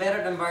 in an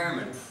embedded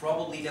environment,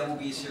 probably that will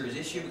be a serious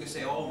issue because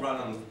they all run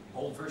on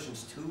old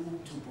versions 2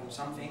 point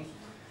something.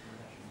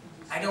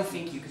 I don't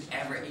think you could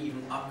ever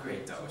even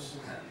upgrade those.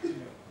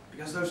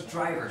 because those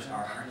drivers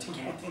are hard to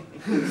get.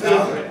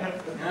 So,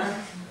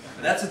 yeah?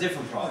 But that's a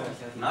different problem,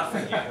 not for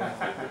you.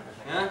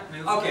 Yeah?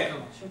 Okay.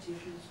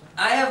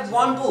 I have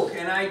one book,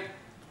 and I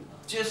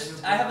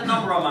have a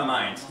number on my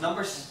mind.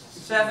 Number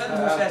 7.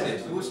 Who says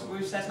it?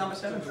 Who says number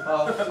 7?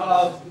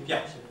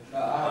 Yeah.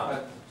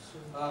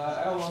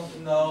 I want to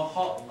know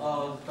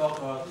how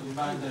Docker to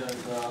manage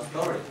the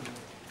storage.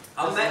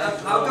 How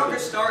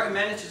Docker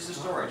manages the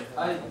storage.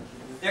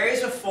 There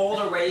is a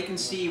folder where you can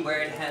see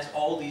where it has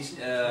all these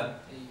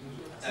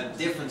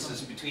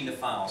differences between the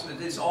files.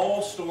 It's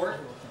all stored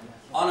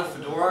on a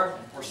Fedora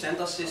or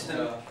CentOS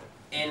system,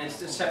 and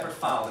it's a separate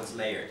file that's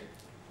layered.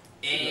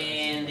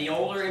 In the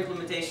older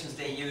implementations,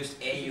 they used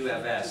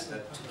AUFS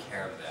that took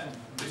care of that.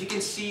 But you can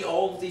see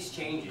all of these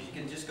changes. You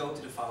can just go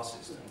to the file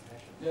system.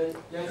 Yeah,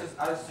 just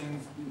I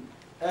think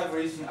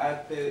everything I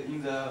did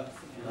in the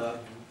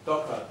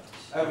Docker,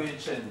 every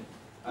change,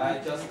 I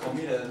just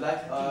committed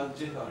like a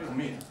GitHub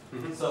commit.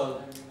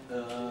 So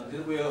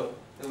it will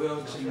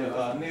change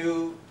a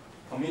new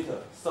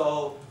committer.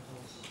 So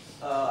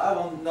I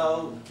want to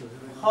know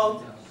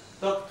how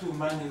Docker to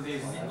manage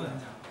this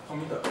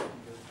committer.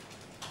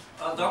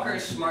 Docker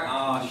is smart.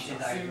 Oh shit!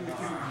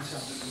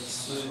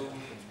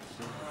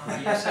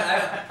 Yes,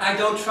 I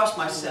don't trust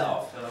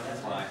myself. So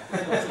that's why.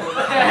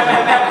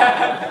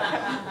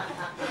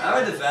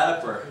 I'm a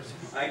developer.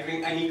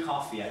 I need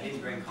coffee. I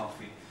didn't drink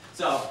coffee.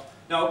 So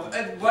no.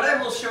 What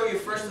I will show you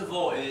first of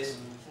all is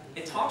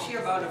it talks here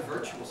about a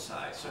virtual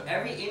size. So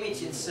every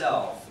image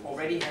itself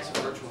already has a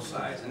virtual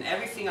size, and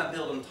everything I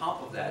build on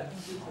top of that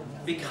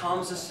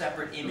becomes a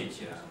separate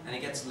image, and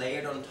it gets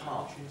layered on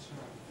top.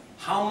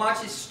 How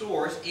much it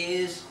stores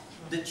is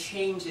the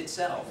change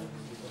itself.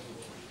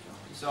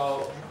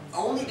 So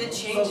only the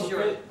changes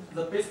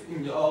the basic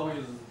image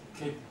always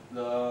keep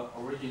the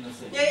original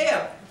same.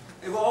 Yeah.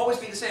 It will always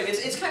be the same.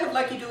 It's kind of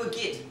like you do a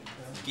git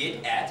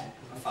add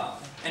a file,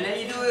 and then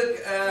you do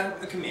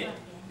a commit,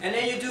 and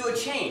then you do a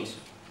change.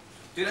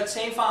 Do that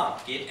same file,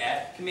 git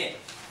add commit.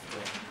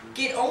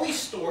 Git only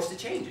stores the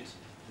changes.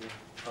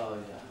 Oh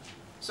yeah.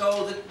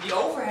 So the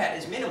overhead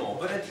is minimal,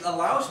 but it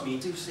allows me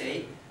to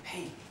say,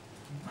 hey,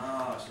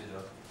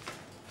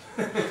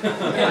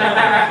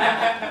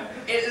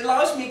 it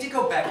allows me to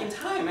go back in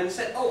time and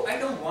say, oh, I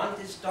don't want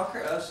this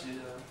Docker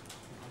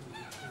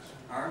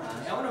I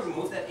want to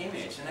remove that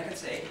image, and I can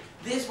say,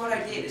 this what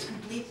I did is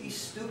completely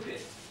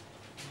stupid.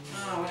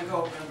 I want to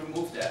go and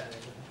remove that.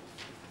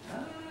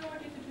 What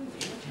did you do?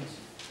 Images?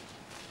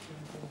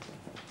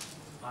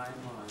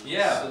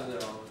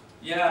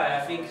 Yeah,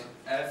 I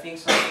think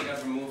something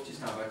got removed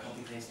just now by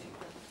copy pasting.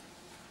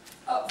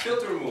 Oh,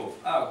 filter remove.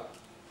 Oh,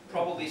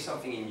 probably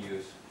something in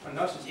use. Oh,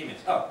 no such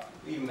image. Oh,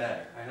 even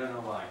better. I don't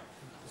know why.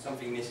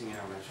 Something missing in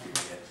our registry.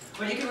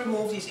 But you can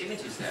remove these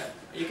images there.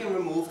 You can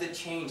remove the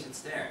change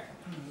that's there.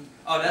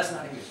 Oh, that's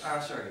not image. Oh,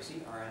 sorry.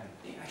 See, RM.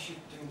 I should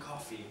drink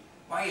coffee.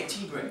 Why a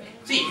tea break?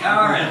 See,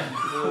 RM.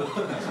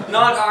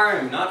 Not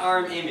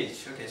RM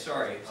image. Okay,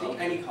 sorry. See,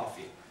 I need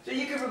coffee. So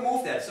you can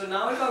remove that. So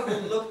now if I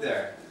will look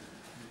there,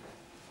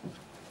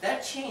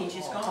 that change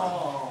is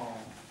gone.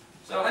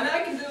 So, and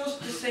I can do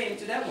the same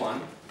to that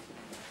one.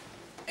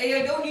 Hey,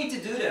 I don't need to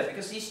do that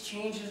because these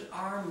changes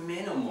are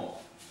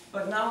minimal.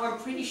 But now I'm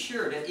pretty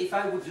sure that if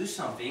I would do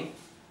something,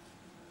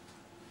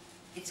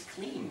 it's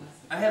clean.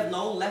 I have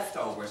no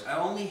leftovers. I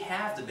only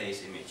have the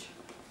base image.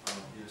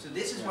 So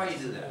this is why you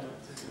do that.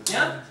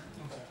 Yeah?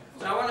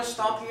 So I want to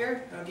stop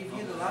here. I'll give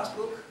you the last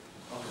book.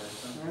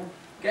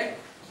 Okay?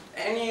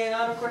 Any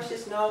other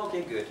questions? No?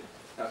 Okay, good.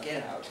 Now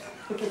get out.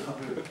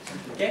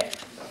 Okay?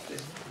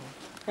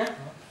 Yeah?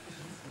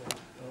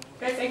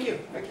 Okay, thank you.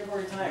 Thank you for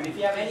your time. If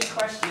you have any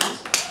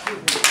questions,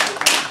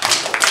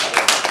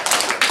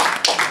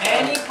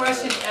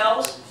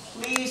 else,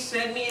 please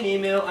send me an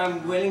email.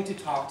 I'm willing to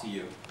talk to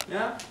you.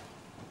 Yeah?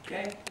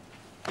 Okay?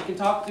 You can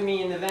talk to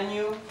me in the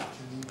venue,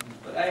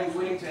 but I'm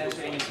willing to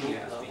answer anything you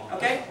ask me.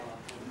 Okay?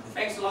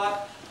 Thanks a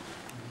lot.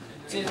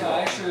 接下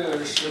来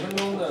是10分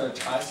钟的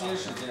茶歇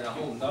时间，然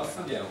后我们到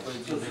4点会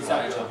进行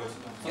下一场。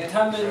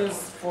10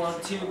 minutes for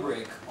tea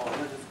break.